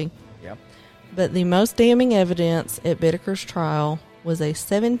 basically. Yep. But the most damning evidence at Bittaker's trial was a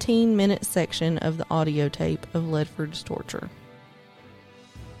 17-minute section of the audio tape of Ledford's torture.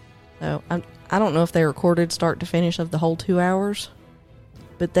 So, I don't know if they recorded start to finish of the whole 2 hours,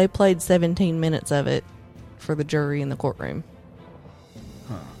 but they played 17 minutes of it for the jury in the courtroom.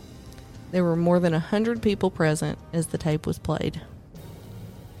 Huh. There were more than 100 people present as the tape was played.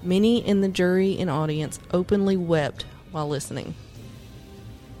 Many in the jury and audience openly wept while listening.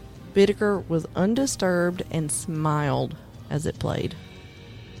 Bittaker was undisturbed and smiled as it played.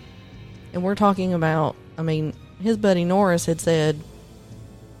 And we're talking about, I mean, his buddy Norris had said,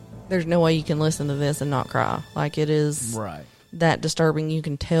 there's no way you can listen to this and not cry. Like, it is right. That disturbing. You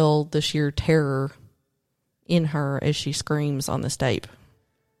can tell the sheer terror in her as she screams on this tape.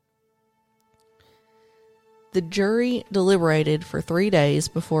 The jury deliberated for 3 days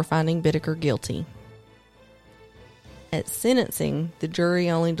before finding Bittaker guilty. At sentencing, the jury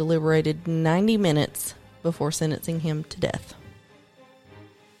only deliberated 90 minutes before sentencing him to death.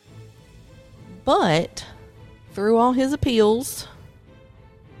 But through all his appeals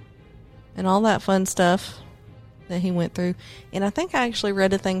and all that fun stuff that he went through, and I think I actually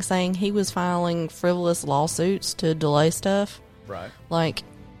read a thing saying he was filing frivolous lawsuits to delay stuff. Right. Like,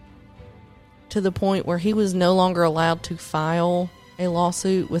 to the point where he was no longer allowed to file a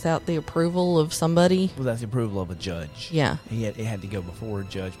lawsuit without the approval of somebody. Without the approval of a judge. Yeah. It had to go before a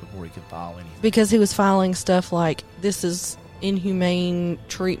judge before he could file anything. Because he was filing stuff like, this is inhumane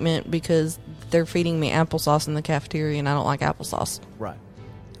treatment because they're feeding me applesauce in the cafeteria and I don't like applesauce. Right.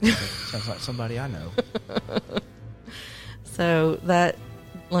 Sounds like somebody I know. So that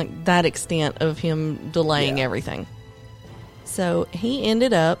extent of him delaying everything. So he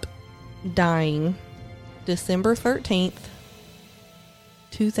ended up dying December 13th,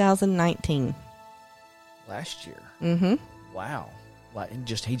 2019. Last year. Mm-hmm. Wow. Like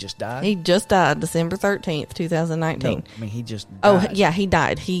he just died? He just died December 13th, 2019. No, I mean, he just died. Oh, yeah, he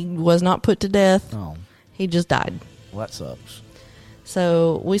died. He was not put to death. Oh. He just died. Well, that sucks.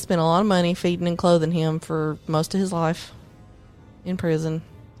 So we spent a lot of money feeding and clothing him for most of his life in prison.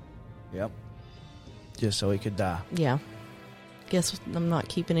 Yep. Just so he could die. Yeah. Guess I'm not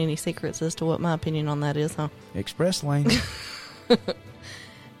keeping any secrets as to what my opinion on that is, huh? Express lane.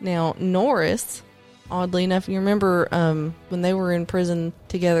 Now, Norris, oddly enough, you remember when they were in prison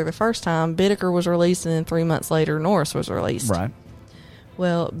together the first time, Bittaker was released, and then 3 months later, Norris was released. Right.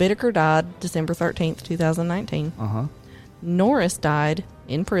 Well, Bittaker died December 13th, 2019. Uh-huh. Norris died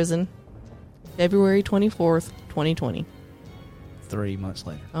in prison February 24th, 2020. 3 months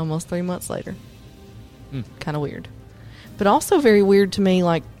later. Almost 3 months later. Kind of weird. But also very weird to me,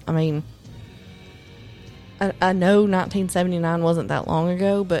 like, I mean, I know 1979 wasn't that long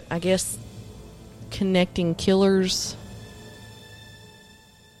ago, but I guess connecting killers...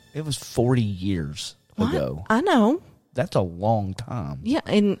 It was 40 years ago. I know. That's a long time. Yeah,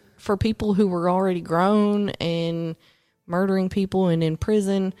 and for people who were already grown and murdering people and in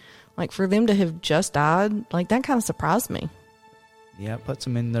prison, like, for them to have just died, like, that kind of surprised me. Yeah, it puts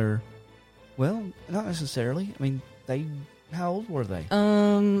them in their... Well, not necessarily. I mean, how old were they?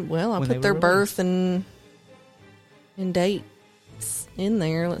 Well, I When they put their were birth and dates in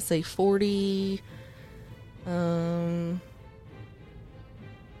there. Let's see, 40.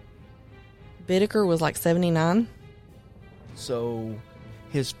 Bittaker was like 79. So,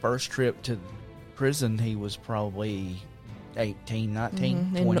 his first trip to prison, he was probably 18,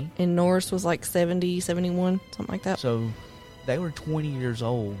 19, 20. And Norris was like 70, 71, something like that. So, they were 20 years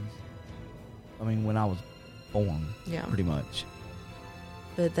old. I mean, when I was born, Yeah. pretty much.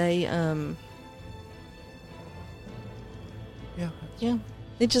 But they, yeah.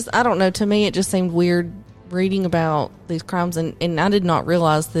 It just, I don't know, to me it just seemed weird reading about these crimes, and I did not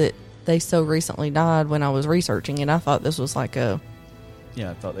realize that they so recently died when I was researching it. I thought this was like a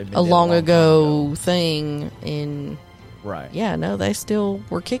Yeah, I thought they'd been a dead long time ago thing, and Right. yeah, no, they still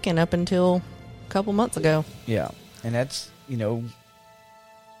were kicking up until a couple months ago. Yeah. And that's,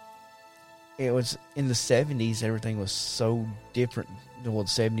 it was in the 70s, everything was so different. Well, the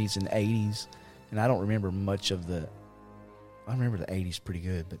 70s and 80s. And I don't remember much of I remember the 80s pretty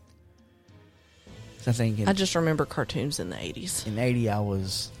good, but I think I just remember cartoons in the 80s. in 80 I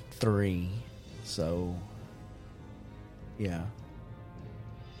was 3. So, yeah.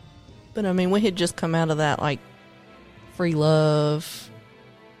 But I mean, we had just come out of that, like, free love,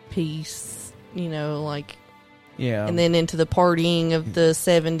 peace, like, Yeah. and then into the partying of the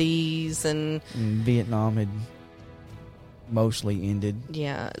 70s, and Vietnam had mostly ended.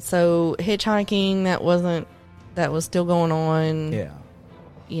 yeah, so hitchhiking, that was still going on. Yeah.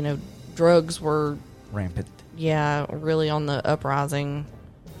 Drugs were, Rampant. yeah, really on the uprising.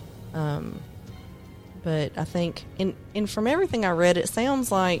 But I think, and from everything I read, it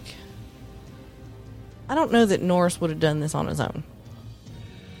sounds like, I don't know that Norris would have done this on his own.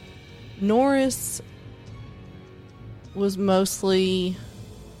 Norris was mostly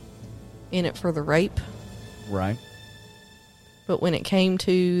in it for the rape. Right. But when it came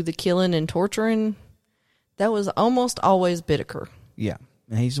to the killing and torturing, that was almost always Bittaker. Yeah.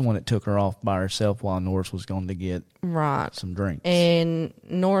 And he's the one that took her off by herself while Norris was going to get Right. some drinks. And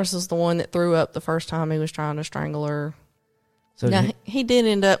Norris is the one that threw up the first time he was trying to strangle her. So Now, he did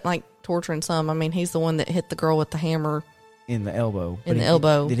end up, like, torturing some. I mean, he's the one that hit the girl with the hammer. in the elbow. In the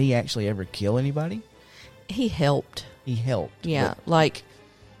elbow. Did he actually ever kill anybody? He helped. He helped. Yeah, like,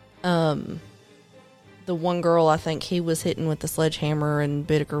 the one girl, I think he was hitting with the sledgehammer and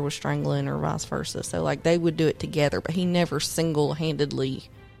Bittaker was strangling, or vice versa. So, like, they would do it together, but he never single-handedly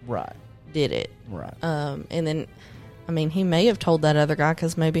Right. did it. Right. And then, I mean, he may have told that other guy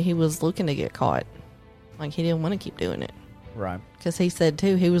because maybe he was looking to get caught. Like, he didn't want to keep doing it. Right. Because he said,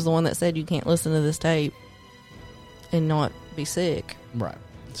 too, he was the one that said you can't listen to this tape and not be sick. Right.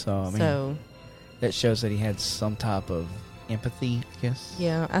 So, I mean, that shows that he had some type of empathy, I guess.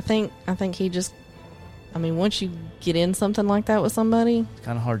 Yeah, I think he just, I mean, once you get in something like that with somebody, It's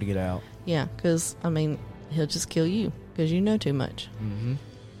kind of hard to get out. yeah, because, I mean, he'll just kill you because you know too much. Mm-hmm.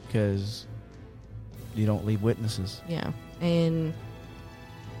 Because you don't leave witnesses. Yeah, and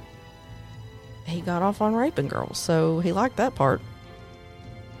he got off on raping girls, so he liked that part.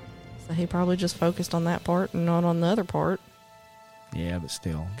 So he probably just focused on that part and not on the other part. Yeah, but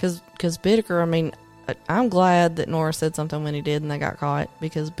still. Because Bittaker, I mean, I'm glad that Norris said something when he did and they got caught,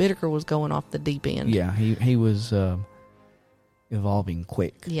 because Bittaker was going off the deep end. Yeah, he was evolving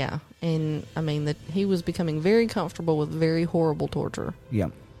quick. Yeah, and I mean, that he was becoming very comfortable with very horrible torture. Yeah.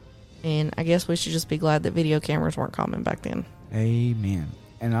 And I guess we should just be glad that video cameras weren't common back then. Amen.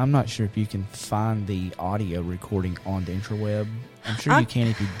 And I'm not sure if you can find the audio recording on the interweb. I'm sure you can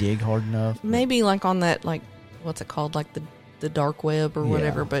if you dig hard enough. Maybe like on that, like, what's it called? Like the dark web or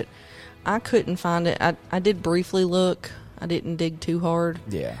whatever. Yeah. But I couldn't find it. I did briefly look. I didn't dig too hard.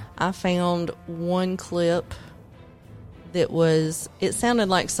 Yeah. I found one clip that was, it sounded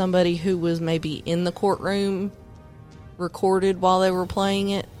like somebody who was maybe in the courtroom recorded while they were playing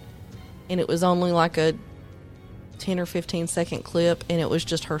it. And it was only like a 10 or 15 second clip, and it was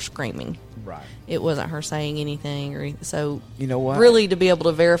just her screaming. Right. It wasn't her saying anything, or so. You know what? Really, to be able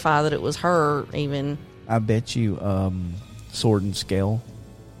to verify that it was her, even. I bet you Sword and Scale,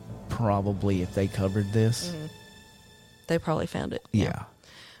 probably, if they covered this. They probably found it. Yeah.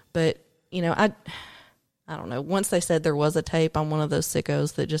 But, you know, I don't know. Once they said there was a tape, I'm one of those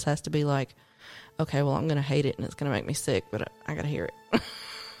sickos that just has to be like, okay, well, I'm going to hate it and it's going to make me sick, but I got to hear it.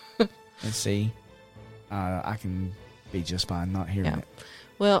 And see, I can be just fine not hearing it.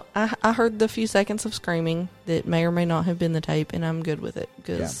 Well, I heard the few seconds of screaming that may or may not have been the tape, and I'm good with it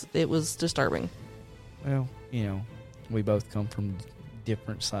because it was disturbing. Well, you know, we both come from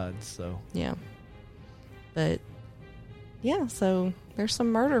different sides, so. Yeah. But, yeah, so there's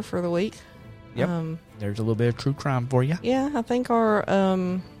some murder for the week. Yep. There's a little bit of true crime for you. Yeah, I think our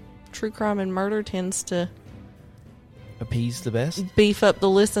true crime and murder tends to Appease the best. beef up the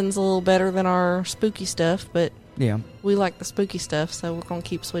listens a little better than our spooky stuff, but Yeah. we like the spooky stuff, so we're going to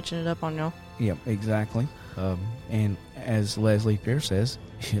keep switching it up on y'all. Yep, exactly. And as Leslie Pierce says,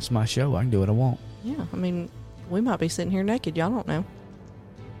 it's my show. I can do what I want. Yeah, I mean, we might be sitting here naked. Y'all don't know.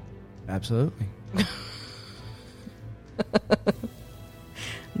 Absolutely.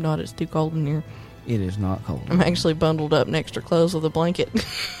 Not, it's too cold in here. It is not cold. I'm actually bundled up in extra clothes with a blanket.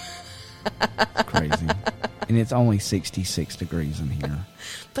 Crazy. And it's only 66 degrees in here.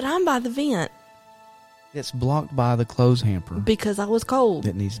 But I'm by the vent It's blocked by the clothes hamper because I was cold.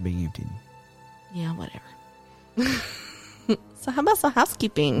 that needs to be emptied. Yeah, whatever. So how about some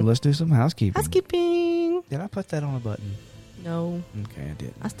housekeeping? Well, let's do some housekeeping. Housekeeping. Did I put that on a button? No, Okay, I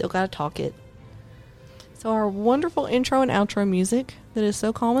didn't. I still got to talk it. So our wonderful intro and outro music that is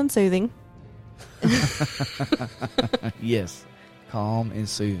so calm and soothing. Yes. Calm and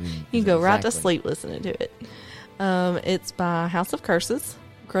soothing. You go right to Exactly. sleep listening to it. It's by House of Curses.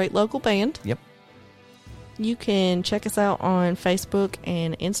 Great local band. Yep. You can check us out on Facebook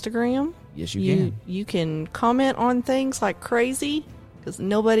and Instagram. Yes, you can. You can comment on things like crazy, because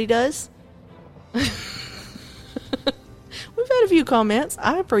nobody does. We've had a few comments.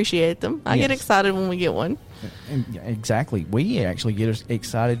 I appreciate them. I get Yes. excited when we get one. And yeah, exactly. We actually get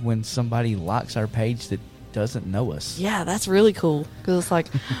excited when somebody likes our page that doesn't know us. Yeah, that's really cool. Because it's like,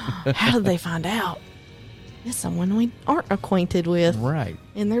 how did they find out? It's someone we aren't acquainted with. Right.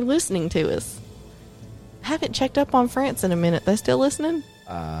 And they're listening to us. Haven't checked up on France in a minute. They still listening?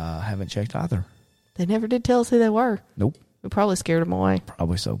 Haven't checked either. They never did tell us who they were. Nope. We probably scared them away.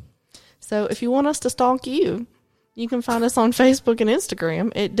 Probably so. So if you want us to stalk you, you can find us on Facebook and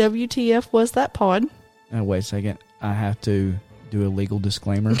Instagram at WTF Was That Pod. Now, wait a second. I have to do a legal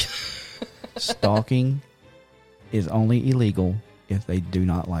disclaimer. Stalking is only illegal if they do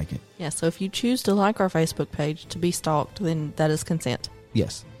not like it. Yeah, so if you choose to like our Facebook page to be stalked, then that is consent.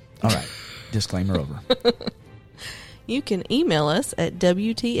 Yes. All right. Disclaimer over. You can email us at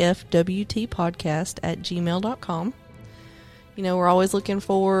WTFWTpodcast@gmail.com. You know, we're always looking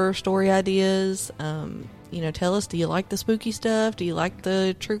for story ideas. You know, tell us, do you like the spooky stuff? Do you like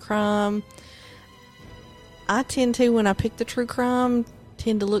the true crime? I tend to, when I pick the true crime,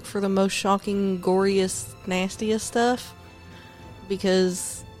 tend to look for the most shocking, goriest, nastiest stuff,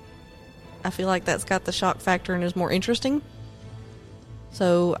 because I feel like that's got the shock factor and is more interesting.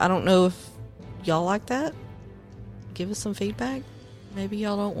 So I don't know if y'all like that. give us some feedback. Maybe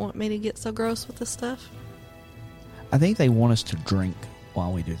y'all don't want me to get so gross with this stuff. I think they want us to drink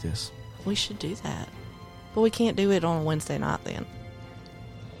while we do this. We should do that. But we can't do it on a Wednesday night then.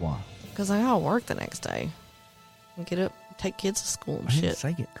 Why? Because I gotta work the next day. And get up, take kids to school and I didn't shit.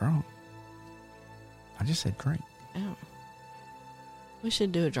 say get drunk. I just said drink. Yeah. We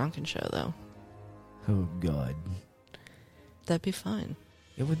should do a drunken show, though. Oh, God. That'd be fun.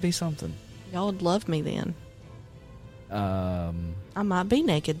 It would be something. Y'all would love me then. I might be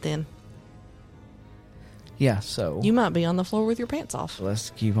naked then. Yeah, so You might be on the floor with your pants off.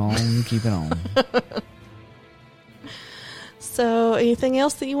 let's keep on keeping on. So, anything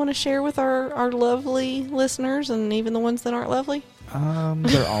else that you want to share with our lovely listeners and even the ones that aren't lovely?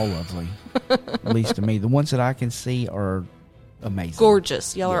 They're all lovely. At least to me. The ones that I can see are amazing.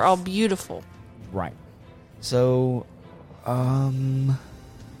 Gorgeous. Y'all are Yes. all beautiful. Right. So, I'm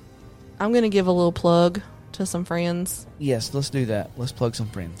going to give a little plug to some friends. yes, let's do that. Let's plug some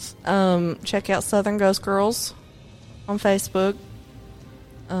friends. Check out Southern Ghost Girls on Facebook.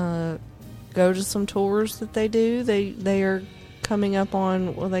 Go to some tours that they do. They are coming up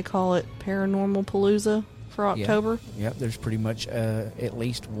on what they call it, Paranormal Palooza for October. Yep, there's pretty much at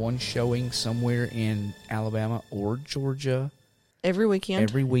least one showing somewhere in Alabama or Georgia Every weekend.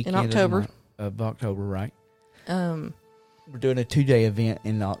 every weekend in October. of October, right? We're doing a 2-day event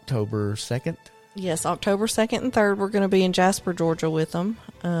in October 2nd. Yes, October 2nd and 3rd, we're going to be in Jasper, Georgia with them.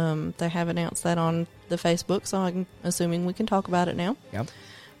 They have announced that on the Facebook, so I'm assuming we can talk about it now.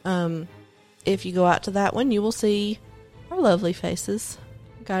 Yep. If you go out to that one, you will see our lovely faces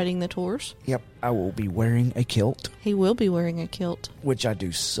guiding the tours. Yep. I will be wearing a kilt, He will be wearing a kilt. which I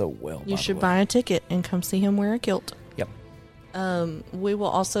do so well. You should buy a ticket and come see him wear a kilt. Yep. We will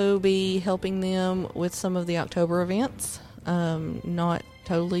also be helping them with some of the October events. Not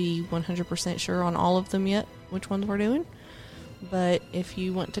totally 100% sure on all of them yet, which ones we're doing. But if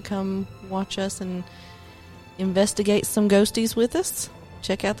you want to come watch us and investigate some ghosties with us,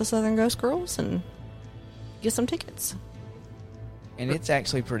 check out the Southern Ghost Girls and get some tickets. And it's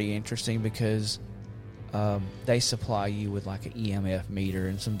actually pretty interesting because they supply you with like an EMF meter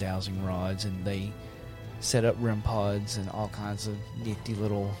and some dowsing rods, and they set up REM pods and all kinds of nifty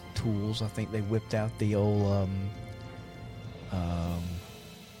little tools. I think they whipped out the old,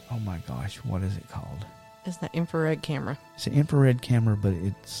 oh my gosh, what is it called? It's that infrared camera. It's an infrared camera, but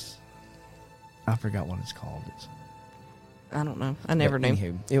I forgot what it's called. I don't know. I never knew.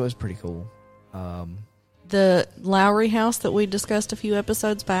 Anywho, it was pretty cool. The Lowry House that we discussed a few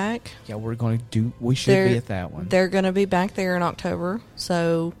episodes back, Yeah, we should be at that one. they're going to be back there in October.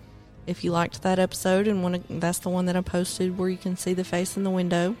 So if you liked that episode and that's the one that I posted where you can see the face in the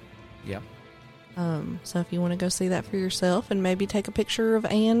window. Yep. So if you want to go see that for yourself and maybe take a picture of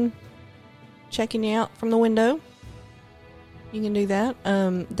Anne checking you out from the window, you can do that.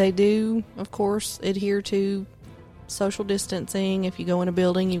 They do, of course, adhere to social distancing. If you go in a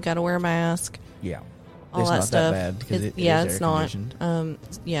building, you've got to wear a mask. Yeah. All It's that not stuff. that bad because It's not.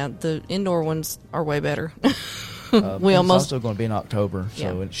 The indoor ones are way better. We We it's almost also going to be in October, so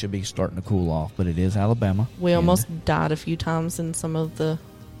Yeah. it should be starting to cool off. But it is Alabama. we and almost died a few times in some of the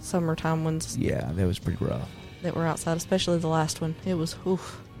summertime ones yeah, that was pretty rough. that were outside, especially the last one. It was,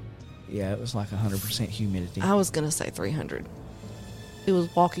 oof. Yeah, it was like 100% humidity. I was going to say 300. It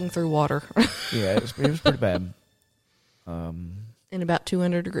was walking through water Yeah, it was pretty bad. in about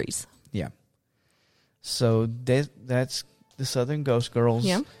 200 degrees. Yeah. So that's the Southern Ghost Girls.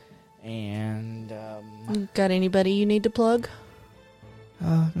 Yeah. And Got anybody you need to plug?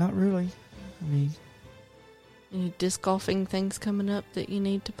 not really. I mean, Any disc golfing things coming up that you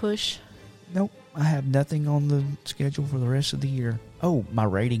need to push? nope. I have nothing on the schedule for the rest of the year. Oh, my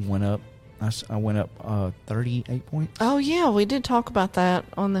rating went up. I went up 38 points. Oh, yeah, we did talk about that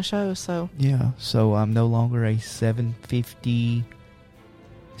on the show, so. Yeah, so I'm no longer a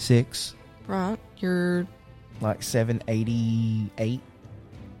 756, Right. You're, like 788.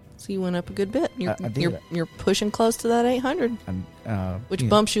 so you went up a good bit. You're, I did. you're pushing close to that 800, which Yeah,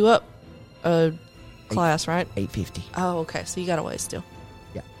 bumps you up a class, right? 850. Oh, okay, so you got a ways still.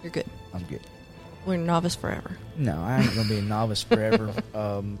 Yeah. You're good. I'm good. We're novice forever. No, I ain't gonna be a novice forever.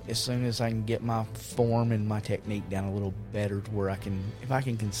 As soon as I can get my form and my technique down a little better, to where if I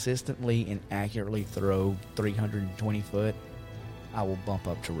can consistently and accurately throw 320 foot, I will bump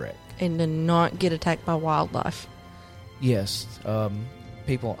up to rec. And to not get attacked by wildlife. Yes,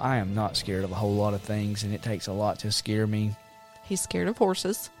 people, I am not scared of a whole lot of things, and it takes a lot to scare me. He's scared of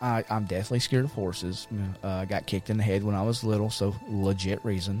horses. I'm definitely scared of horses. I got kicked in the head when I was little, so legit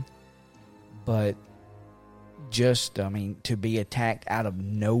reason. But to be attacked out of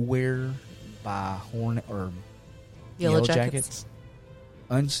nowhere by a hornet or Yellow Jackets.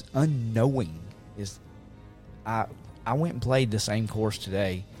 Unknowing is, I went and played the same course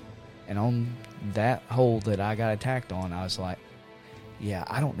today, and on that hole that I got attacked on, I was like, yeah,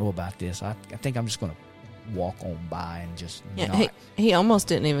 I don't know about this. I think I'm just going to walk on by and just not. He almost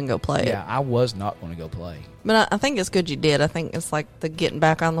didn't even go play it. Yeah, I was not going to go play. But I think it's good you did. I think it's like the getting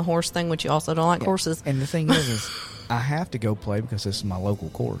back on the horse thing, which you also don't like horses. And the thing is I have to go play because this is my local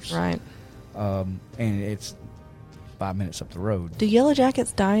course. Right. And it's 5 minutes up the road. Do Yellow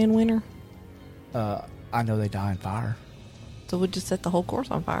Jackets die in winter? I know they die in fire. So we'll just set the whole course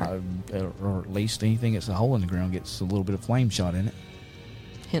on fire. Or at least anything that's a hole in the ground gets a little bit of flame shot in it.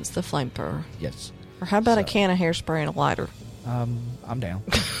 Hence the flamethrower. Yes. Or how about a can of hairspray and a lighter? I'm down.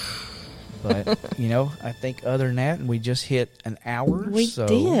 But, I think other than that, we just hit an hour. We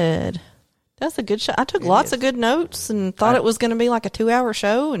did. That's a good show. I took lots of good notes and thought it was going to be like a 2-hour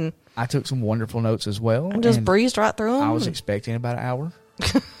show. And I took some wonderful notes as well. And just breezed right through them. I was expecting about an hour.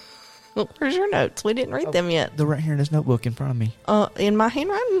 Well, where's your notes? We didn't read them yet. They're right here in this notebook in front of me. In my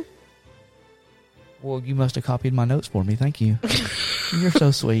handwriting? Well, you must have copied my notes for me. Thank you. You're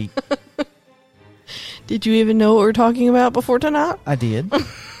so sweet. Did you even know what we were talking about before tonight? I did.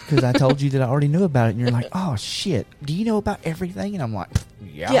 Because I told you that I already knew about it. And you're like, oh, shit. Do you know about everything? And I'm like,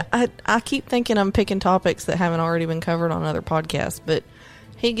 yeah. Yeah, I keep thinking I'm picking topics that haven't already been covered on other podcasts. But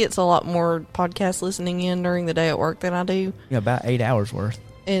he gets a lot more podcast listening in during the day at work than I do. Yeah, about 8 hours worth.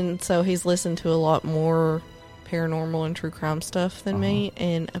 And so he's listened to a lot more paranormal and true crime stuff than me,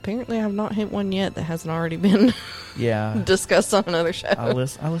 and apparently I've not hit one yet that hasn't already been discussed on another show. I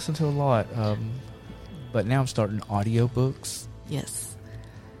listen to a lot, but now I'm starting audiobooks. Yes.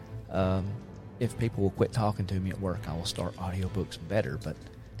 If people will quit talking to me at work, I will start audiobooks better. But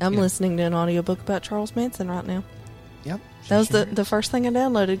I'm listening to an audiobook about Charles Manson right now. Yep. That was the first thing I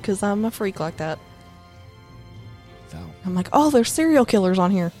downloaded because I'm a freak like that. So I'm like, oh, there's serial killers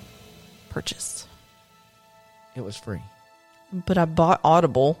on here. Purchased. It was free. But I bought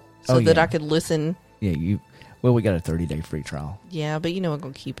Audible so that I could listen. Yeah, we got a 30-day free trial. Yeah, but I'm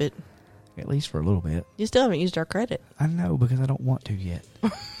going to keep it. At least for a little bit. You still haven't used our credit. I know, because I don't want to yet.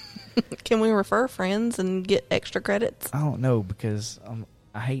 Can we refer friends and get extra credits? I don't know, because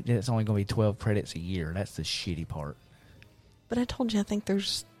I hate that it's only going to be 12 credits a year. That's the shitty part. But I told you, I think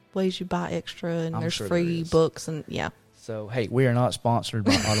there's ways you buy extra, and there's sure free books, and So, hey, we are not sponsored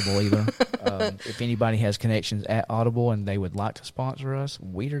by Audible either. If anybody has connections at Audible and they would like to sponsor us,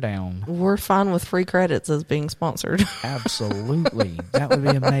 we're down. We're fine with free credits as being sponsored. Absolutely. That would be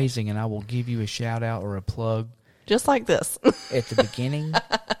amazing, and I will give you a shout-out or a plug. Just like this. At the beginning,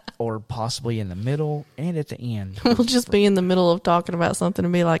 or possibly in the middle, and at the end. We'll just be in the middle of talking about something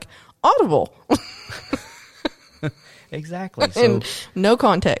and be like, Audible. Exactly. So, and no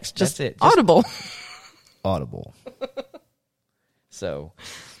context. Just that's it. Audible. Audible. So,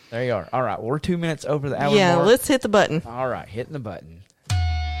 there you are. All right, well, we're 2 minutes over the hour mark. Mark. Let's hit the button. All right, hitting the button.